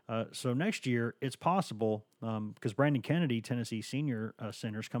season. So next year, it's possible because Brandon Kennedy, Tennessee senior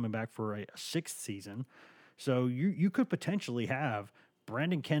center, is coming back for a 6th season. So you could potentially have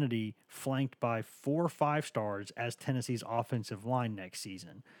Brandon Kennedy flanked by 4 5-stars as Tennessee's offensive line next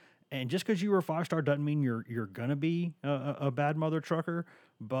season. And just because you were a 5-star doesn't mean you're gonna be a bad mother trucker,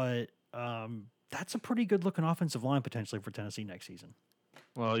 but that's a pretty good looking offensive line potentially for Tennessee next season.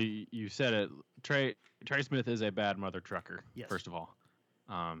 Well, you said it. Trey Smith is a bad mother trucker. Yes. First of all,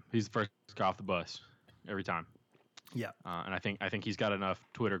 he's the first guy off the bus every time. Yeah. And I think he's got enough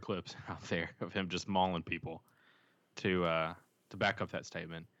Twitter clips out there of him just mauling people to back up that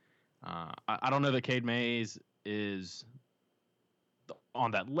statement. I don't know that Cade Mays is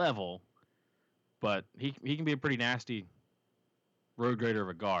on that level, but he can be a pretty nasty road grader of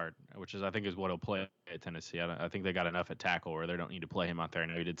a guard, which I think is what he'll play at Tennessee. I think they got enough at tackle where they don't need to play him out there. I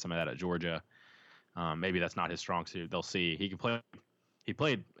know he did some of that at Georgia. Maybe that's not his strong suit. They'll see. He can play. He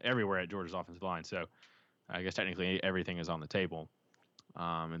played everywhere at Georgia's offensive line, so I guess technically everything is on the table.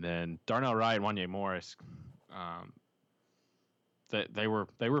 And then Darnell Wright and Wanye Morris, they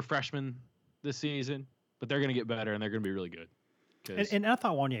were freshmen this season, but they're going to get better and they're going to be really good. And I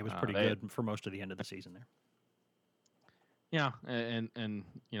thought Wanye was pretty good for most of the end of the season there. Yeah, and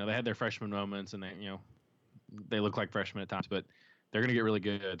they had their freshman moments, and they look like freshmen at times, but they're going to get really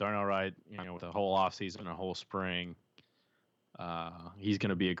good. Darnell Wright, with a whole offseason, a whole spring, he's going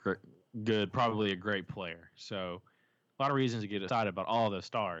to be probably a great player. So a lot of reasons to get excited about all those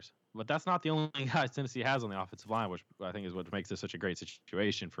stars. But that's not the only guys Tennessee has on the offensive line, which I think is what makes this such a great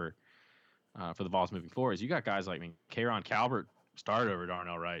situation for the Vols moving forward. Is you got guys like K'Ron Calvert started over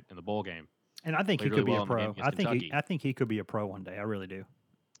Darnell Wright in the bowl game. And I think he could be a pro. I think he could be a pro one day. I really do.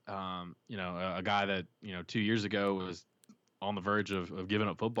 A guy that 2 years ago was on the verge of giving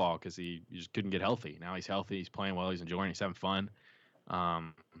up football because he just couldn't get healthy. Now he's healthy. He's playing well. He's enjoying. He's having fun.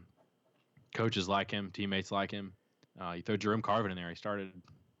 Coaches like him. Teammates like him. You throw Jerome Carvin in there. He started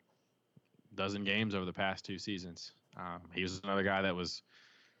a dozen games over the past 2 seasons. He was another guy that was,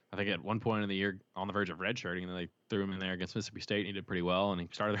 I think, at one point in the year on the verge of redshirting, and then they threw him in there against Mississippi State, and he did pretty well, and he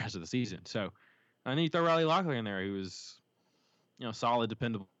started the rest of the season. So, and then you throw Riley Locklear in there, who was solid,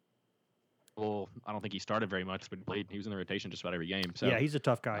 dependable. I don't think he started very much, but he was in the rotation just about every game. So yeah, he's a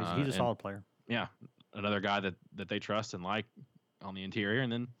tough guy. He's a solid player. Yeah, another guy that they trust and like on the interior.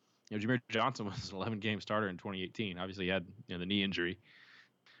 And then Jameer Johnson was an 11-game starter in 2018. Obviously, he had the knee injury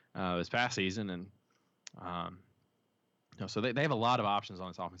this past season, and so they have a lot of options on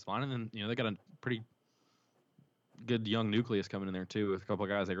this offensive line. And then they got a pretty good young nucleus coming in there too, with a couple of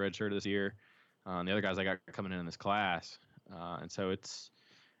guys they redshirted this year, and the other guys they got coming in this class. And so it's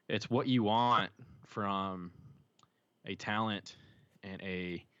what you want from a talent and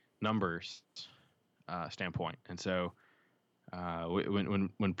a numbers standpoint. And so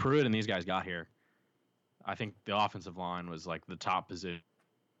when Pruitt and these guys got here, I think the offensive line was like the top position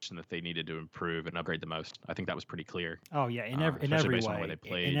that they needed to improve and upgrade the most. I think that was pretty clear. Oh yeah, in every based way. On the way they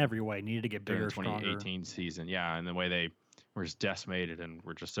played in every way, needed to get bigger, during the 2018 season. Yeah, and the way they were just decimated and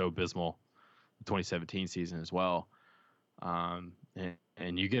were just so abysmal the 2017 season as well.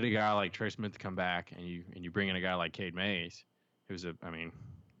 And you get a guy like Trey Smith to come back, and you bring in a guy like Cade Mays, who's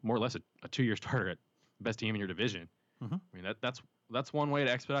more or less a 2-year starter at the best team in your division. Mm-hmm. I mean that's one way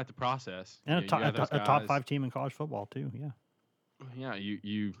to expedite the process. And a top 5 team in college football too. Yeah. Yeah,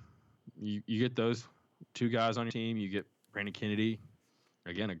 you get those 2 guys on your team. You get Brandon Kennedy,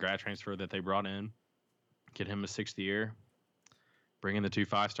 again a grad transfer that they brought in. Get him a 6th year. Bring in the 2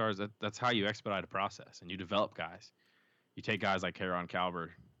 5-stars. That's how you expedite a process, and you develop guys. You take guys like Karon Calvert,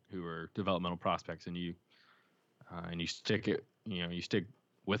 who are developmental prospects, and you stick it. You stick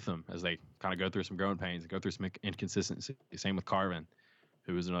with them as they kind of go through some growing pains and go through some inconsistency. Same with Carvin,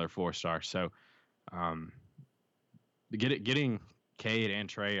 who was another 4-star. So, getting Cade and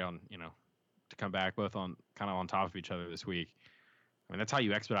Trey on, to come back both on kind of on top of each other this week. I mean, that's how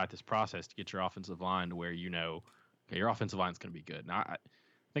you expedite this process to get your offensive line to where okay, your offensive line is going to be good. Now, I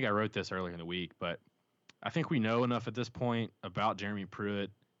think I wrote this earlier in the week, but I think we know enough at this point about Jeremy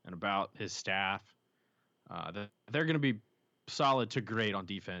Pruitt and about his staff that they're going to be solid to great on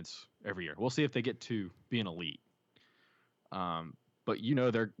defense every year. We'll see if they get to being elite. But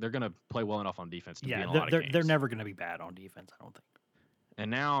they're going to play well enough on defense to be in a lot of games. They're never going to be bad on defense, I don't think. And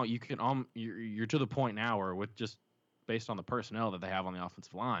now you can you're to the point now where with just based on the personnel that they have on the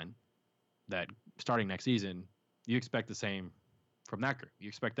offensive line, that starting next season, you expect the same from that group. You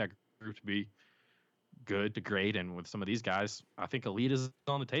expect that group to be good to great, and with some of these guys, I think elite is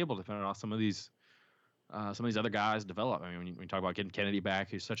on the table depending on some of these other guys develop. I mean, when you talk about getting Kennedy back,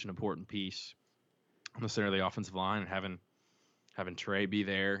 who's such an important piece on the center of the offensive line, and having Trey be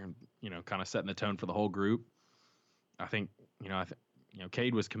there and kind of setting the tone for the whole group. I think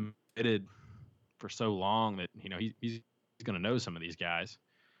Cade was committed for so long that he's going to know some of these guys,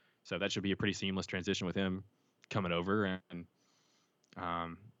 so that should be a pretty seamless transition with him coming over. And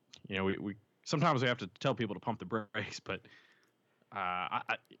we sometimes we have to tell people to pump the brakes, but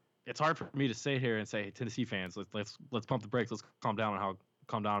it's hard for me to sit here and say, hey, Tennessee fans, let's pump the brakes, let's calm down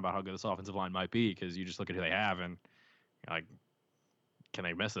about how good this offensive line might be, because you just look at who they have and can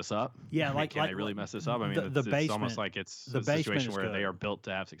they mess this up? Yeah, can they really mess this up? I mean, it's almost like it's a situation where they are built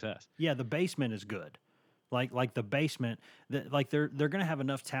to have success. Yeah, the basement is good. Like the basement, they're going to have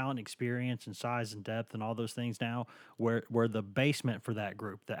enough talent, experience, and size and depth and all those things now where the basement for that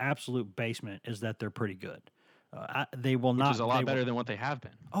group, the absolute basement, is that they're pretty good. They will not. Which is a lot better than what they have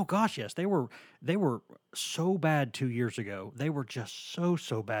been. Oh gosh, yes, they were so bad 2 years ago. They were just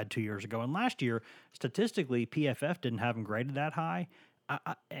so bad 2 years ago. And last year, statistically, PFF didn't have them graded that high.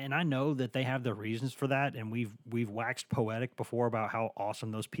 And I know that they have their reasons for that, and we've waxed poetic before about how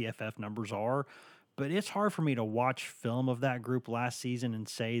awesome those PFF numbers are. But it's hard for me to watch film of that group last season and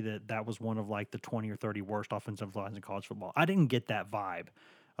say that was one of like the 20 or 30 worst offensive lines in college football. I didn't get that vibe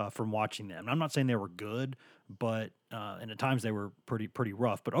from watching them. I'm not saying they were good, but and at times they were pretty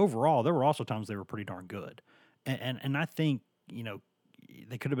rough. But overall, there were also times they were pretty darn good. And I think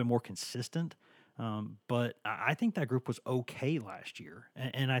they could have been more consistent. But I think that group was okay last year.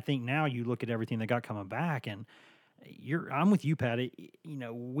 And I think now you look at everything they got coming back, and I'm with you, Patty.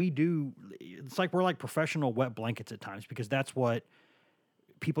 It's like we're like professional wet blankets at times, because that's what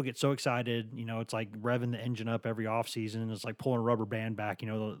people get so excited. It's like revving the engine up every offseason. It's like pulling a rubber band back.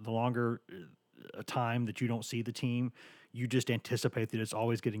 The longer a time that you don't see the team, you just anticipate that it's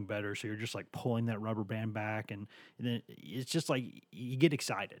always getting better. So you're just like pulling that rubber band back, and then it's just like you get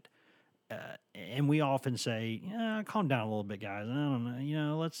excited. And we often say, calm down a little bit, guys. I don't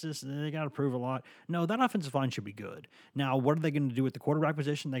know. They got to prove a lot. No, that offensive line should be good. Now, what are they going to do with the quarterback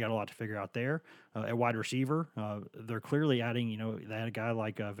position? They got a lot to figure out there. At wide receiver, they're clearly adding, they had a guy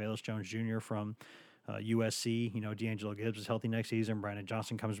like Velus Jones Jr. from USC, D'Angelo Gibbs is healthy next season. Brandon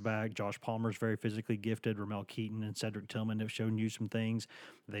Johnson comes back. Josh Palmer's very physically gifted. Ramel Keaton and Cedric Tillman have shown you some things.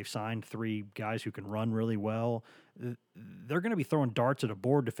 They've signed 3 guys who can run really well. They're going to be throwing darts at a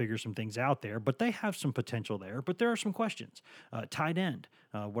board to figure some things out there, but they have some potential there. But there are some questions. Tight end,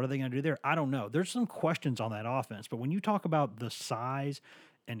 what are they going to do there? I don't know. There's some questions on that offense. But when you talk about the size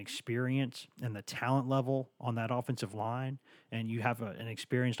and experience and the talent level on that offensive line, and you have an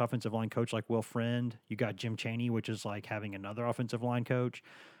experienced offensive line coach like Will Friend, you got Jim Chaney, which is like having another offensive line coach.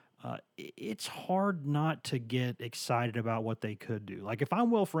 It's hard not to get excited about what they could do. Like if I'm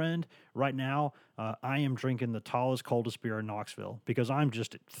Will Friend right now, I am drinking the tallest, coldest beer in Knoxville because I'm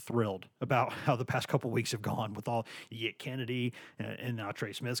just thrilled about how the past couple weeks have gone. With you get Kennedy and now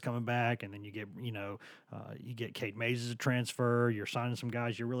Trey Smith's coming back, and then you get you get Cade Mays as a transfer. You're signing some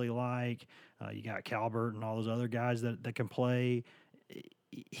guys you really like. You got Calbert and all those other guys that can play.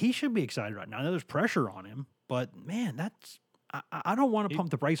 He should be excited right now. I know there's pressure on him, but man, I don't want to pump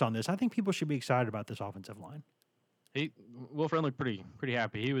the brakes on this. I think people should be excited about this offensive line. Will Friend looked pretty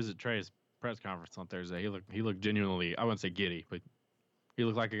happy. He was at Trey's press conference on Thursday. He looked genuinely, I wouldn't say giddy, but he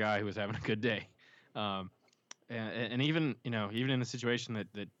looked like a guy who was having a good day. And even in a situation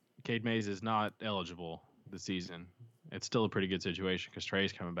that Cade Mays is not eligible this season, it's still a pretty good situation because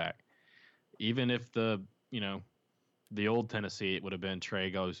Trey's coming back. Even if the old Tennessee, it would have been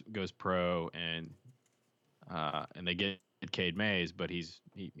Trey goes pro and they get Cade Mays, but he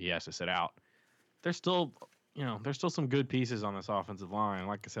has to sit out. There's still some good pieces on this offensive line.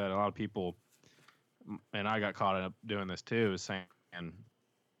 Like I said, a lot of people, and I got caught up doing this too, is saying,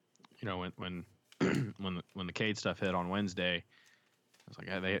 when the Cade stuff hit on Wednesday, I was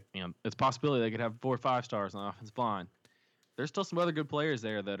like, it's a possibility they could have 4 or 5 stars on the offensive line. There's still some other good players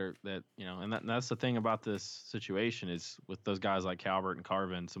there and that's the thing about this situation is with those guys like Calvert and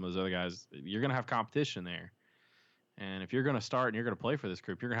Carvin, some of those other guys, you're going to have competition there. And if you're going to start and you're going to play for this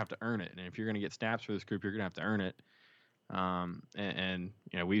group, you're going to have to earn it. And if you're going to get snaps for this group, you're going to have to earn it. And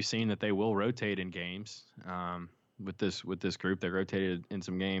we've seen that they will rotate in games with this group. They rotated in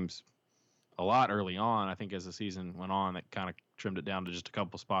some games a lot early on. I think as the season went on, that kind of trimmed it down to just a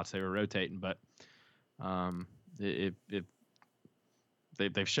couple spots they were rotating. But they've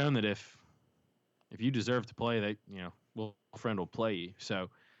shown that if you deserve to play, Will Friend will play you.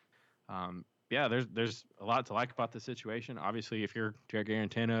 So. There's a lot to like about this situation. Obviously, if you're Jarrett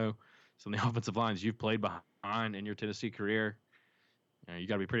Guarantano, some of the offensive lines you've played behind in your Tennessee career, you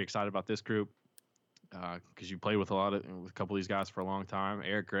got to be pretty excited about this group because you played with a couple of these guys for a long time.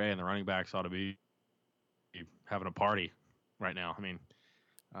 Eric Gray and the running backs ought to be having a party right now. I mean,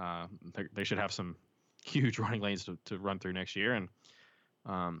 they should have some huge running lanes to run through next year. And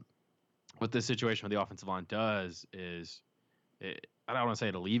what this situation with the offensive line does is I don't want to say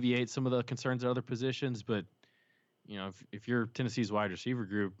it alleviates some of the concerns at other positions, but if you're Tennessee's wide receiver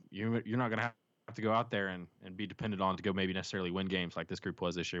group, you're not going to have to go out there and be dependent on to go maybe necessarily win games like this group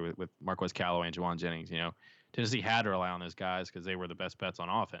was this year with Marquez Callaway and Juwan Jennings. Tennessee had to rely on those guys because they were the best bets on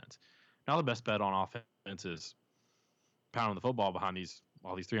offense. Now the best bet on offense is pounding the football behind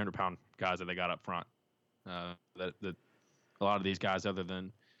all these 300-pound guys that they got up front. That a lot of these guys, other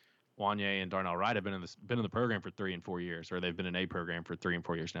than Wanye and Darnell Wright, have been in the program for 3 and 4 years, or they've been in a program for 3 and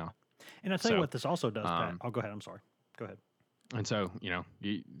 4 years now. And I tell you what, this also does, Pat. Go ahead. I'm sorry. Go ahead. And so,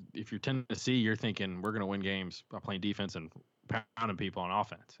 if you're Tennessee, you're thinking we're going to win games by playing defense and pounding people on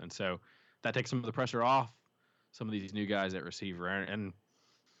offense. And so that takes some of the pressure off some of these new guys at receiver. And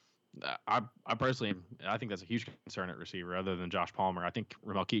I personally, I think that's a huge concern at receiver, other than Josh Palmer. I think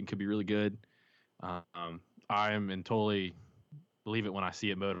Ramel Keaton could be really good. I am and totally believe it when I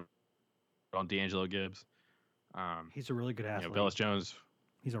see it motivated on D'Angelo Gibbs. He's a really good athlete. Velus Jones.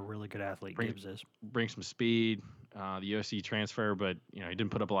 He's a really good athlete. Gibbs is. Brings some speed. The USC transfer, but he didn't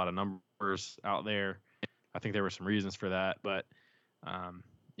put up a lot of numbers out there. I think there were some reasons for that, but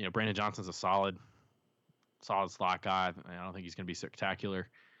Brandon Johnson's a solid slot guy. I don't think he's going to be spectacular.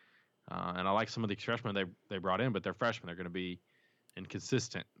 And I like some of the freshmen they brought in, but they're freshmen. They're going to be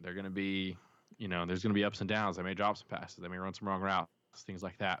inconsistent. They're going to be, there's going to be ups and downs. They may drop some passes. They may run some wrong routes, things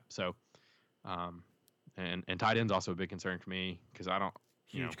like that. So, and tight end's also a big concern for me because I don't.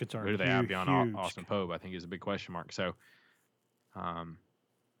 Huge concern. Who do they have beyond Austin Pope? I think is a big question mark. So, but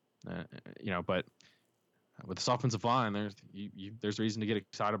with this offensive line, there's reason to get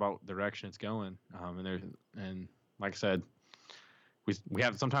excited about the direction it's going. And like I said, we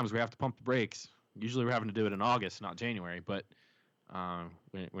have sometimes we have to pump the brakes. Usually we're having to do it in August, not January. But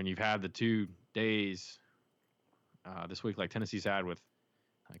when you've had the 2 days this week, like Tennessee's had with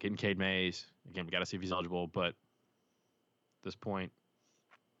getting Cade Mays, again we got to see if he's eligible. But at this point.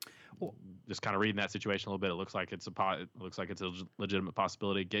 just kind of reading that situation a little bit, it looks like it's a legitimate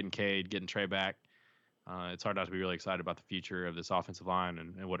possibility. Getting Cade, getting Trey back, it's hard not to be really excited about the future of this offensive line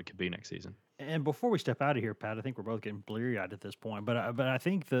and what it could be next season. And before we step out of here, Pat, I think we're both getting bleary-eyed at this point. But I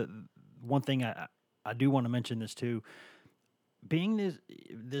think the one thing I do want to mention this too, being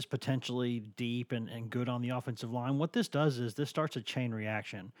this potentially deep and good on the offensive line, what this does is this starts a chain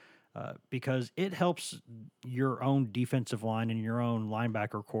reaction. Because it helps your own defensive line and your own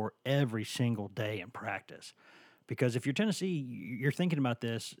linebacker core every single day in practice. Because if you're Tennessee, you're thinking about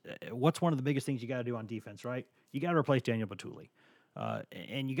this, what's one of the biggest things you got to do on defense, right? You got to replace Daniel Batuli.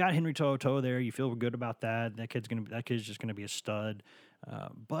 And you got Henry To'oTo'o there. You feel good about that. That kid's just gonna be a stud.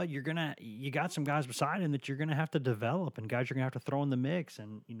 But you got some guys beside him that you're gonna have to develop, and guys you're gonna have to throw in the mix.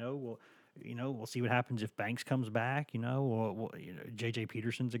 And we'll see what happens if Banks comes back. J.J.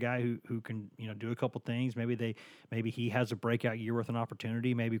 Peterson's a guy who can do a couple things. Maybe he has a breakout year with an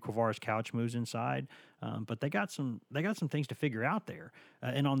opportunity. Maybe Quavaris Couch moves inside. But they got some things to figure out there.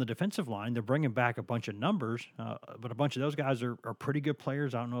 And on the defensive line, they're bringing back a bunch of numbers, but a bunch of those guys are pretty good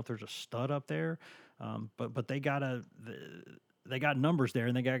players. I don't know if there's a stud up there, but they got numbers there,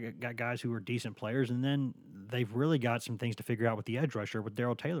 and they got guys who are decent players, and then they've really got some things to figure out with the edge rusher with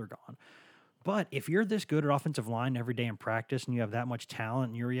Darrell Taylor gone. But if you're this good at offensive line every day in practice, and you have that much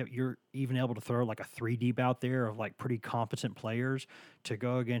talent, and you're even able to throw like a 3 deep out there of like pretty competent players to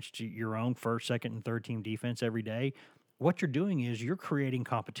go against your own first, second, and third team defense every day, what you're doing is you're creating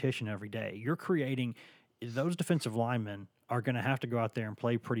competition every day. You're creating those defensive linemen are going to have to go out there and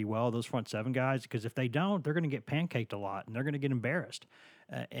play pretty well, those front seven guys, because if they don't, they're going to get pancaked a lot, and they're going to get embarrassed.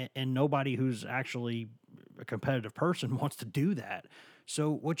 And nobody who's actually a competitive person wants to do that. So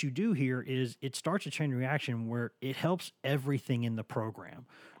what you do here is it starts a chain reaction where it helps everything in the program,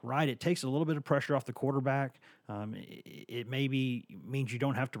 right? It takes a little bit of pressure off the quarterback. It maybe means you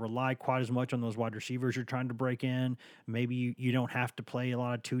don't have to rely quite as much on those wide receivers you're trying to break in. Maybe you don't have to play a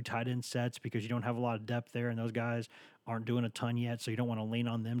lot of 2 tight end sets because you don't have a lot of depth there, and those guys aren't doing a ton yet, so you don't want to lean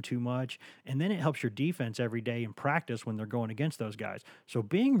on them too much. And then it helps your defense every day in practice when they're going against those guys. So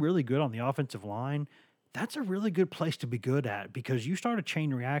being really good on the offensive line, that's a really good place to be good at, because you start a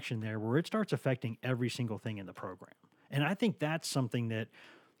chain reaction there where it starts affecting every single thing in the program. And I think that's something that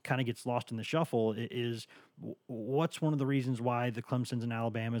kind of gets lost in the shuffle. Is what's one of the reasons why the Clemsons and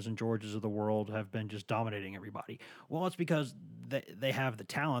Alabamas and Georgias of the world have been just dominating everybody? Well, it's because they have the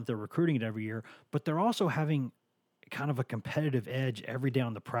talent. They're recruiting it every year, but they're also having kind of a competitive edge every day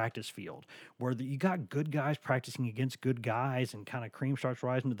on the practice field, where you got good guys practicing against good guys, and kind of cream starts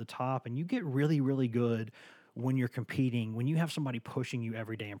rising to the top, and you get really, really good when you're competing, when you have somebody pushing you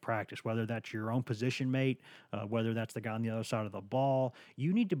every day in practice, whether that's your own position mate, whether that's the guy on the other side of the ball.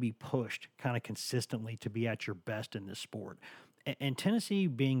 You need to be pushed kind of consistently to be at your best in this sport. And Tennessee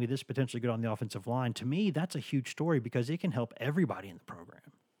being this potentially good on the offensive line, to me, that's a huge story, because it can help everybody in the program.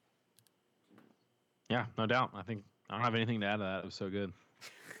 Yeah, no doubt. I don't have anything to add to that. It was so good.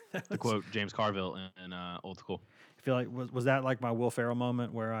 To quote James Carville in Old School. I feel like was that like my Will Ferrell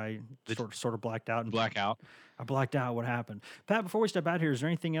moment where I sort of blacked out? I blacked out. What happened? Pat, before we step out here, is there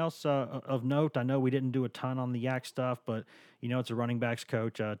anything else of note? I know we didn't do a ton on the Yak stuff, but it's a running backs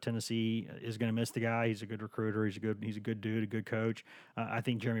coach. Tennessee is going to miss the guy. He's a good recruiter. He's a good dude, a good coach. I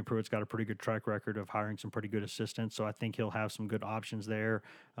think Jeremy Pruitt's got a pretty good track record of hiring some pretty good assistants, so I think he'll have some good options there.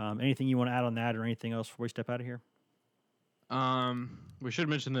 Anything you want to add on that, or anything else before we step out of here? We should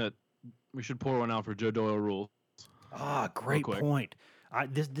mention that we should pour one out for Joe Doyle rules. Great point.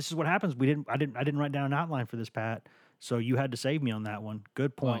 This is what happens. I didn't write down an outline for this, Pat. So you had to save me on that one.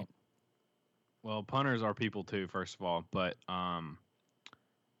 Good point. Well, punters are people too, first of all, but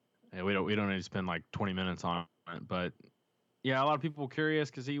we don't need to spend like 20 minutes on it. But yeah, a lot of people were curious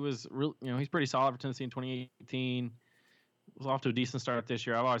because he was real. He's pretty solid for Tennessee in 2018. Was off to a decent start this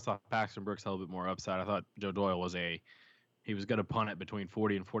year. I've always thought Paxton Brooks had a little bit more upside. I thought Joe Doyle he was going to punt it between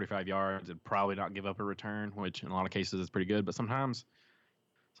 40 and 45 yards and probably not give up a return, which in a lot of cases is pretty good. But sometimes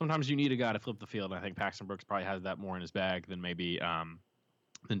you need a guy to flip the field. I think Paxton Brooks probably has that more in his bag than maybe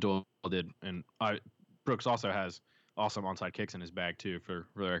than Doyle did. And Brooks also has awesome onside kicks in his bag too. For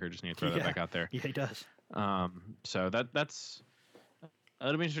the record, just need to throw that back out there. Yeah, he does. So that's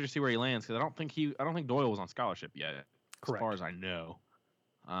it'll be interesting to see where he lands, because I don't think Doyle was on scholarship yet, correct, as far as I know.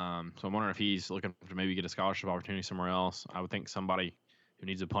 So I'm wondering if he's looking to maybe get a scholarship opportunity somewhere else. I would think somebody who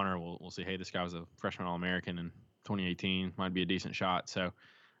needs a punter will see, hey, this guy was a freshman All-American in 2018, might be a decent shot. So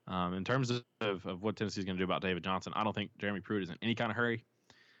in terms of what Tennessee's going to do about David Johnson, I don't think Jeremy Pruitt is in any kind of hurry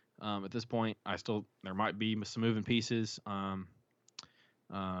at this point. There might be some moving pieces.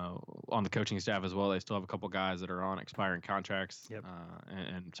 on the coaching staff as well. They still have a couple guys that are on expiring contracts. Yep.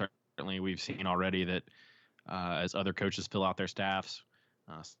 And certainly we've seen already that as other coaches fill out their staffs,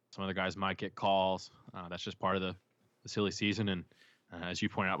 some of the guys might get calls. That's just part of the silly season. And as you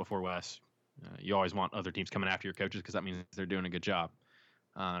pointed out before, Wes, you always want other teams coming after your coaches because that means they're doing a good job.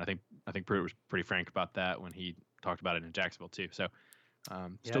 I think Pruitt was pretty frank about that when he talked about it in Jacksonville too. So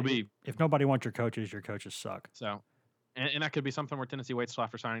if nobody wants your coaches suck. So. And that could be something where Tennessee waits till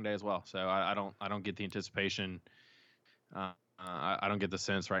after signing day as well. So I don't get the anticipation. I don't get the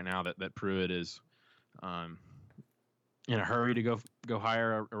sense right now that Pruitt is in a hurry to go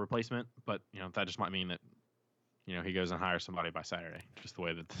hire a replacement. But that just might mean that he goes and hires somebody by Saturday, just the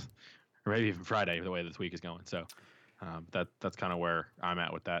way that, or maybe even Friday, the way this week is going. So that's kind of where I'm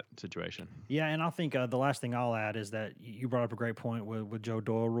at with that situation. Yeah, and I think the last thing I'll add is that you brought up a great point with Joe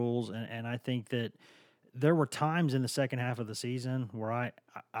Doyle rules, and I think that there were times in the second half of the season where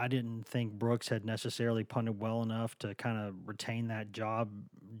I didn't think Brooks had necessarily punted well enough to kind of retain that job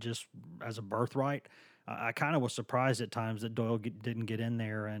just as a birthright. I kind of was surprised at times that Doyle didn't get in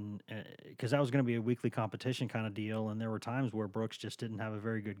there, and because that was going to be a weekly competition kind of deal, and there were times where Brooks just didn't have a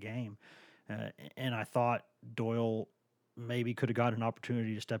very good game. And I thought Doyle maybe could have got an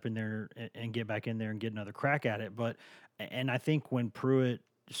opportunity to step in there and get back in there and get another crack at it. And I think when Pruitt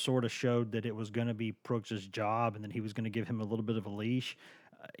sort of showed that it was going to be Brooks's job and that he was going to give him a little bit of a leash,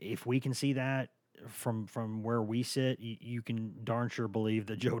 if we can see that from where we sit, you can darn sure believe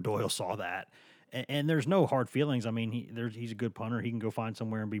that Joe Doyle saw that. And there's no hard feelings. I mean, he's a good punter. He can go find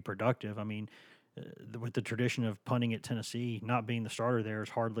somewhere and be productive. I mean, with the tradition of punting at Tennessee, not being the starter there is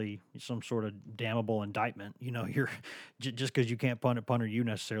hardly some sort of damnable indictment. You're just because you can't punt at punter, you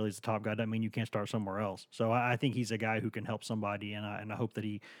necessarily as the top guy doesn't mean you can't start somewhere else. So I think he's a guy who can help somebody, and I hope that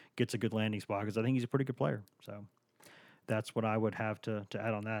he gets a good landing spot because I think he's a pretty good player. So that's what I would have to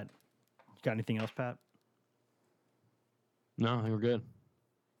add on that. You got anything else, Pat? No, I think we're good.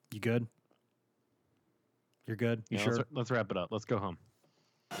 You good? You're good? You sure? Let's wrap it up. Let's go home.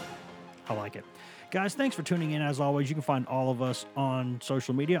 I like it. Guys, thanks for tuning in. As always, you can find all of us on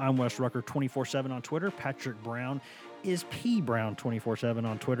social media. I'm Wes Rucker 24/7 on Twitter. Patrick Brown is P Brown 24/7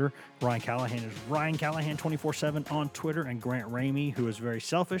 on Twitter. Ryan Callahan is Ryan Callahan 24/7 on Twitter. And Grant Ramey, who is very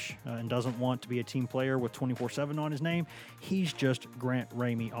selfish and doesn't want to be a team player with 24/7 on his name, he's just Grant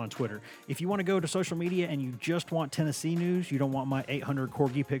Ramey on Twitter. If you want to go to social media and you just want Tennessee news, you don't want my 800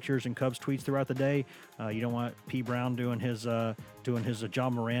 Corgi pictures and Cubs tweets throughout the day, you don't want P Brown doing his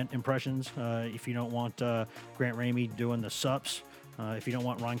John Morant impressions, if you don't want Grant Ramey doing the sups, if you don't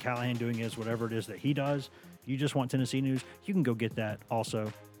want Ryan Callahan doing his whatever it is that he does, you just want Tennessee news, you can go get that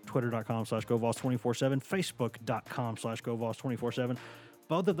also. Twitter.com/GoVols247, Facebook.com/GoVols247.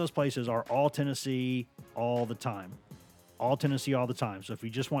 Both of those places are all Tennessee all the time. All Tennessee all the time. So if you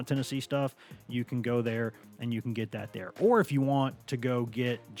just want Tennessee stuff, you can go there and you can get that there. Or if you want to go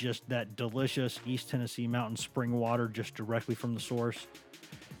get just that delicious East Tennessee mountain spring water just directly from the source,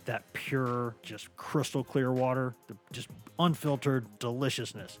 that pure, just crystal clear water, just unfiltered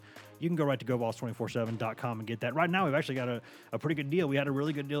deliciousness, you can go right to GoVols247.com and get that. Right now, we've actually got a pretty good deal. We had a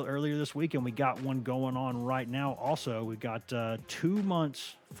really good deal earlier this week, and we got one going on right now. Also, we got 2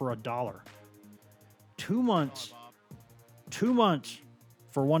 months for $1. 2 months. 2 months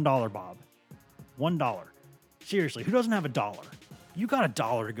for $1, Bob. $1. Seriously, who doesn't have $1? You got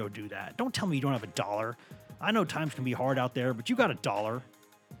 $1 to go do that. Don't tell me you don't have $1. I know times can be hard out there, but you got $1.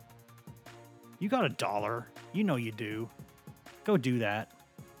 You got $1. You know you do. Go do that.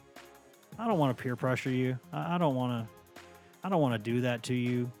 I don't want to peer pressure you. I don't want to do that to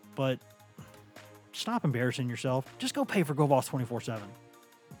you, but stop embarrassing yourself. Just go pay for GoVols 24/7.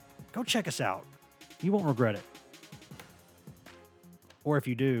 Go check us out. You won't regret it. Or if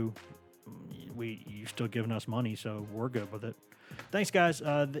you do, you're still giving us money, so we're good with it. Thanks, guys.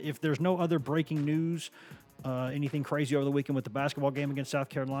 If there's no other breaking news, anything crazy over the weekend with the basketball game against South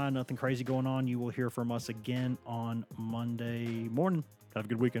Carolina, nothing crazy going on, you will hear from us again on Monday morning. Have a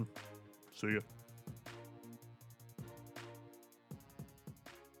good weekend. See ya.